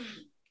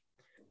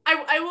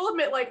 I will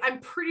admit, like, I'm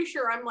pretty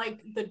sure I'm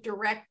like the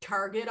direct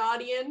target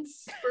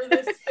audience for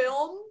this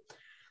film.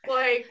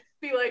 Like,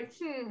 be like,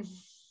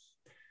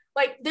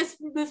 like this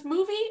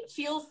movie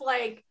feels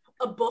like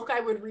a book I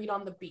would read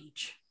on the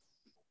beach.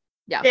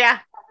 Yeah.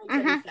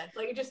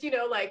 Like, just, you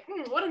know, like,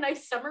 what a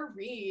nice summer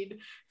read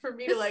for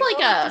me to like,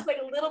 just like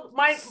a little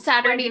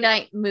Saturday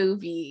night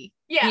movie.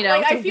 Yeah, you know,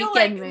 like I feel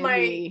like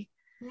movie.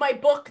 my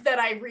book that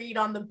I read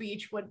on the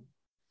beach would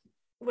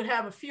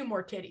have a few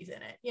more titties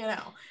in it, you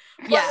know.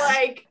 But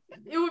like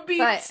it would be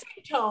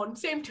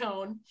same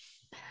tone.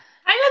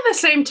 I had the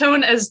same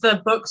tone as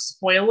the book,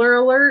 spoiler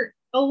alert,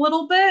 a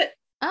little bit.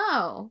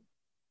 Oh.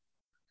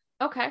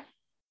 Okay.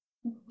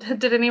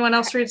 Did anyone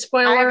else read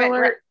spoiler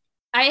alert?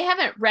 I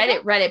haven't read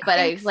it, but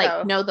I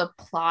like know the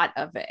plot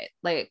of it.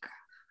 Like,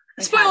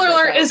 spoiler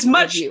alert is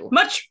much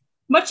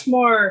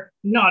more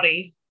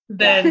naughty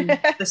than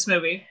this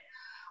movie,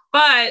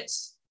 but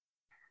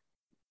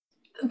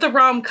the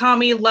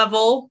rom-com-y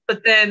level.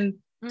 But then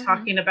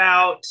talking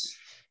about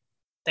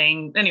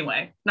thing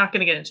anyway, not going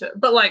to get into it.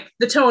 But like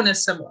the tone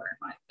is similar in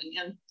my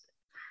opinion.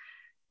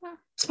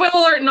 Spoiler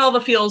alert and all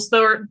the feels.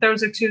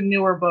 Those are two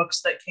newer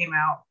books that came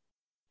out.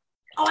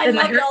 Oh, I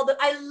loved all the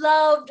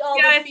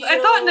feels. I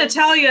thought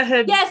Natalia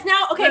had. Yes,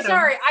 now, okay,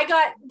 sorry. I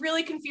got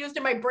really confused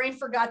and my brain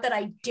forgot that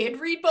I did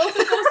read both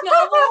of those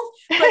novels.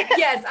 But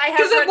yes, I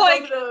have read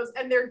both of those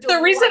and they're delightful.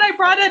 The reason I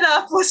brought it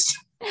up was.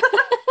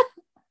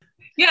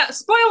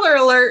 Spoiler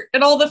alert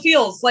and all the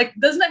feels. Like,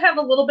 doesn't it have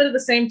a little bit of the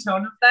same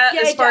tone of that?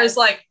 As far as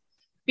like,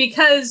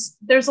 because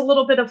there's a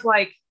little bit of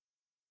like,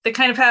 they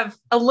kind of have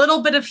a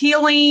little bit of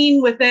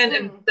healing within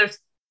and there's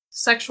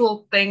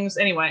sexual things.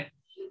 Anyway.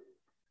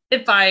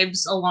 It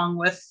vibes along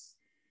with,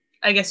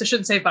 I guess I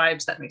shouldn't say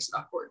vibes, that makes it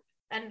awkward.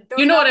 And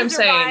you know what I'm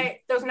saying.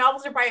 Those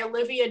novels are by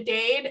Olivia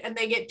Dade and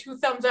they get 2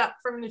 thumbs up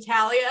from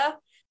Natalia.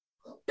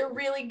 They're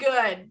really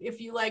good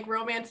if you like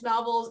romance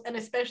novels, and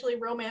especially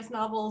romance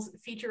novels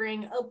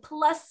featuring a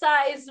plus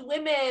size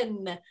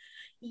women.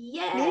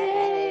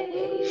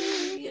 Yay!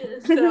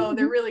 So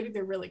they're really good.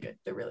 They're really good.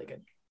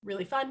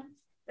 Really fun.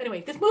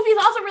 Anyway, this movie is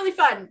also really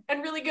fun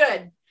and really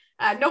good.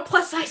 No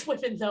plus size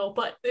women though,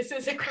 but this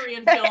is a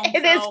Korean film.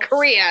 It is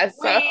Korea,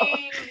 so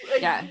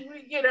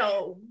you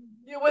know,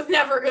 it was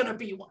never gonna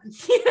be one.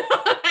 You know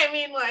what I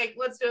mean? Like,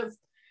 let's just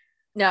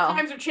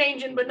times are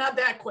changing, but not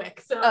that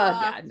quick. So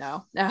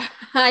no,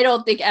 I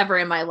don't think ever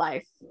in my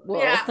life.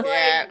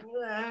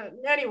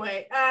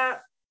 Anyway,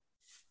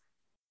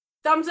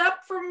 thumbs up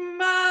from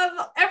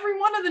every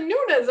one of the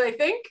Nunas, I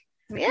think.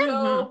 Yeah.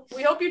 So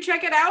we hope you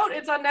check it out.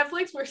 It's on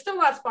Netflix. We're still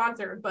not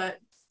sponsored, but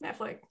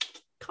Netflix,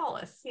 call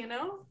us, you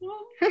know.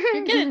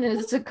 You're getting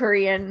into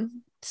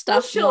Korean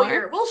stuff.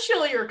 We'll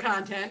shill your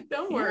content.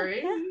 Don't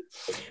worry.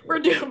 We're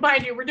doing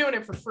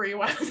it for free.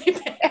 Why would they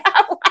pay?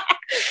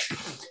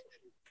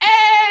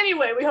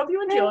 Anyway, we hope you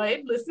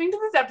enjoyed listening to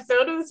this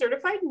episode of the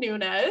Certified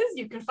Nunas.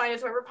 You can find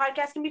us wherever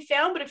podcasts can be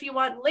found, but if you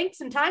want links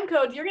and time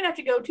codes, you're going to have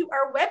to go to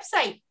our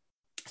website,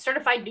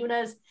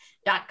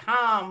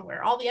 certifiednunas.com,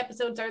 where all the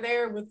episodes are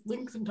there with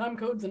links and time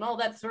codes and all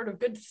that sort of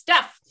good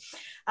stuff.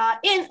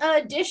 In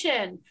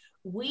addition,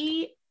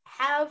 we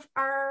have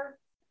our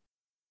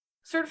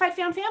Certified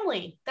Found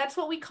Family. That's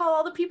what we call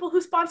all the people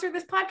who sponsor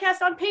this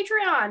podcast on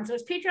Patreon. So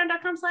it's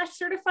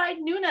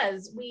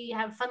patreon.com/certifiednunas. We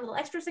have fun little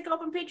extras that go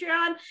up on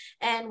Patreon,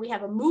 and we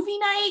have a movie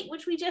night,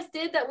 which we just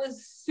did. That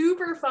was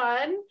super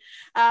fun.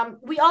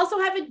 We also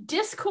have a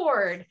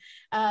Discord.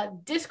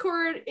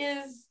 Discord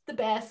is the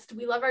best.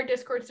 We love our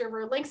Discord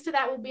server. Links to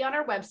that will be on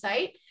our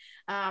website.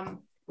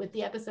 With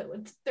the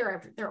episode,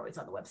 they're always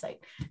on the website.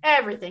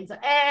 Everything's on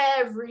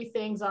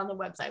the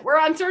website. We're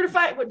on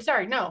certified.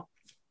 Sorry, no.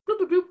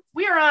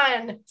 We are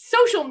on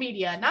social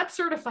media, not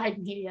certified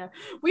media.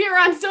 We are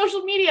on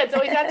social media. It's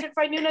always at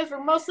Certified Nunas.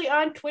 We're mostly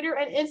on Twitter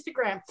and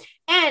Instagram.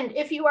 And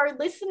if you are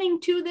listening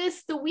to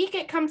this the week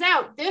it comes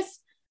out, this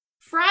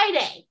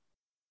Friday,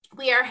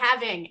 we are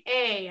having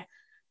a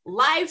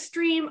live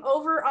stream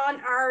over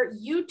on our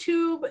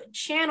YouTube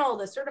channel,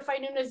 the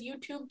Certified Nunas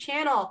YouTube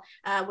channel,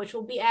 which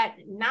will be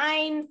at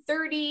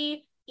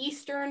 9:30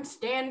 Eastern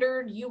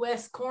Standard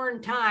US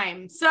Corn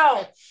Time.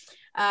 So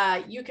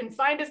you can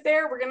find us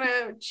there. We're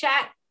gonna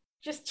chat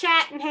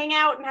and hang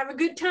out and have a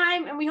good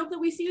time, and we hope that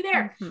we see you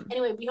there.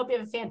 Anyway, we hope you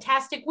have a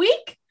fantastic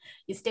week.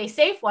 You stay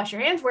safe, wash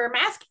your hands, wear a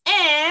mask,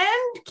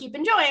 and keep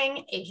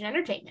enjoying Asian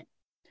entertainment.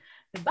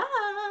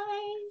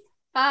 Goodbye.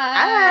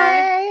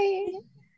 Bye. Bye.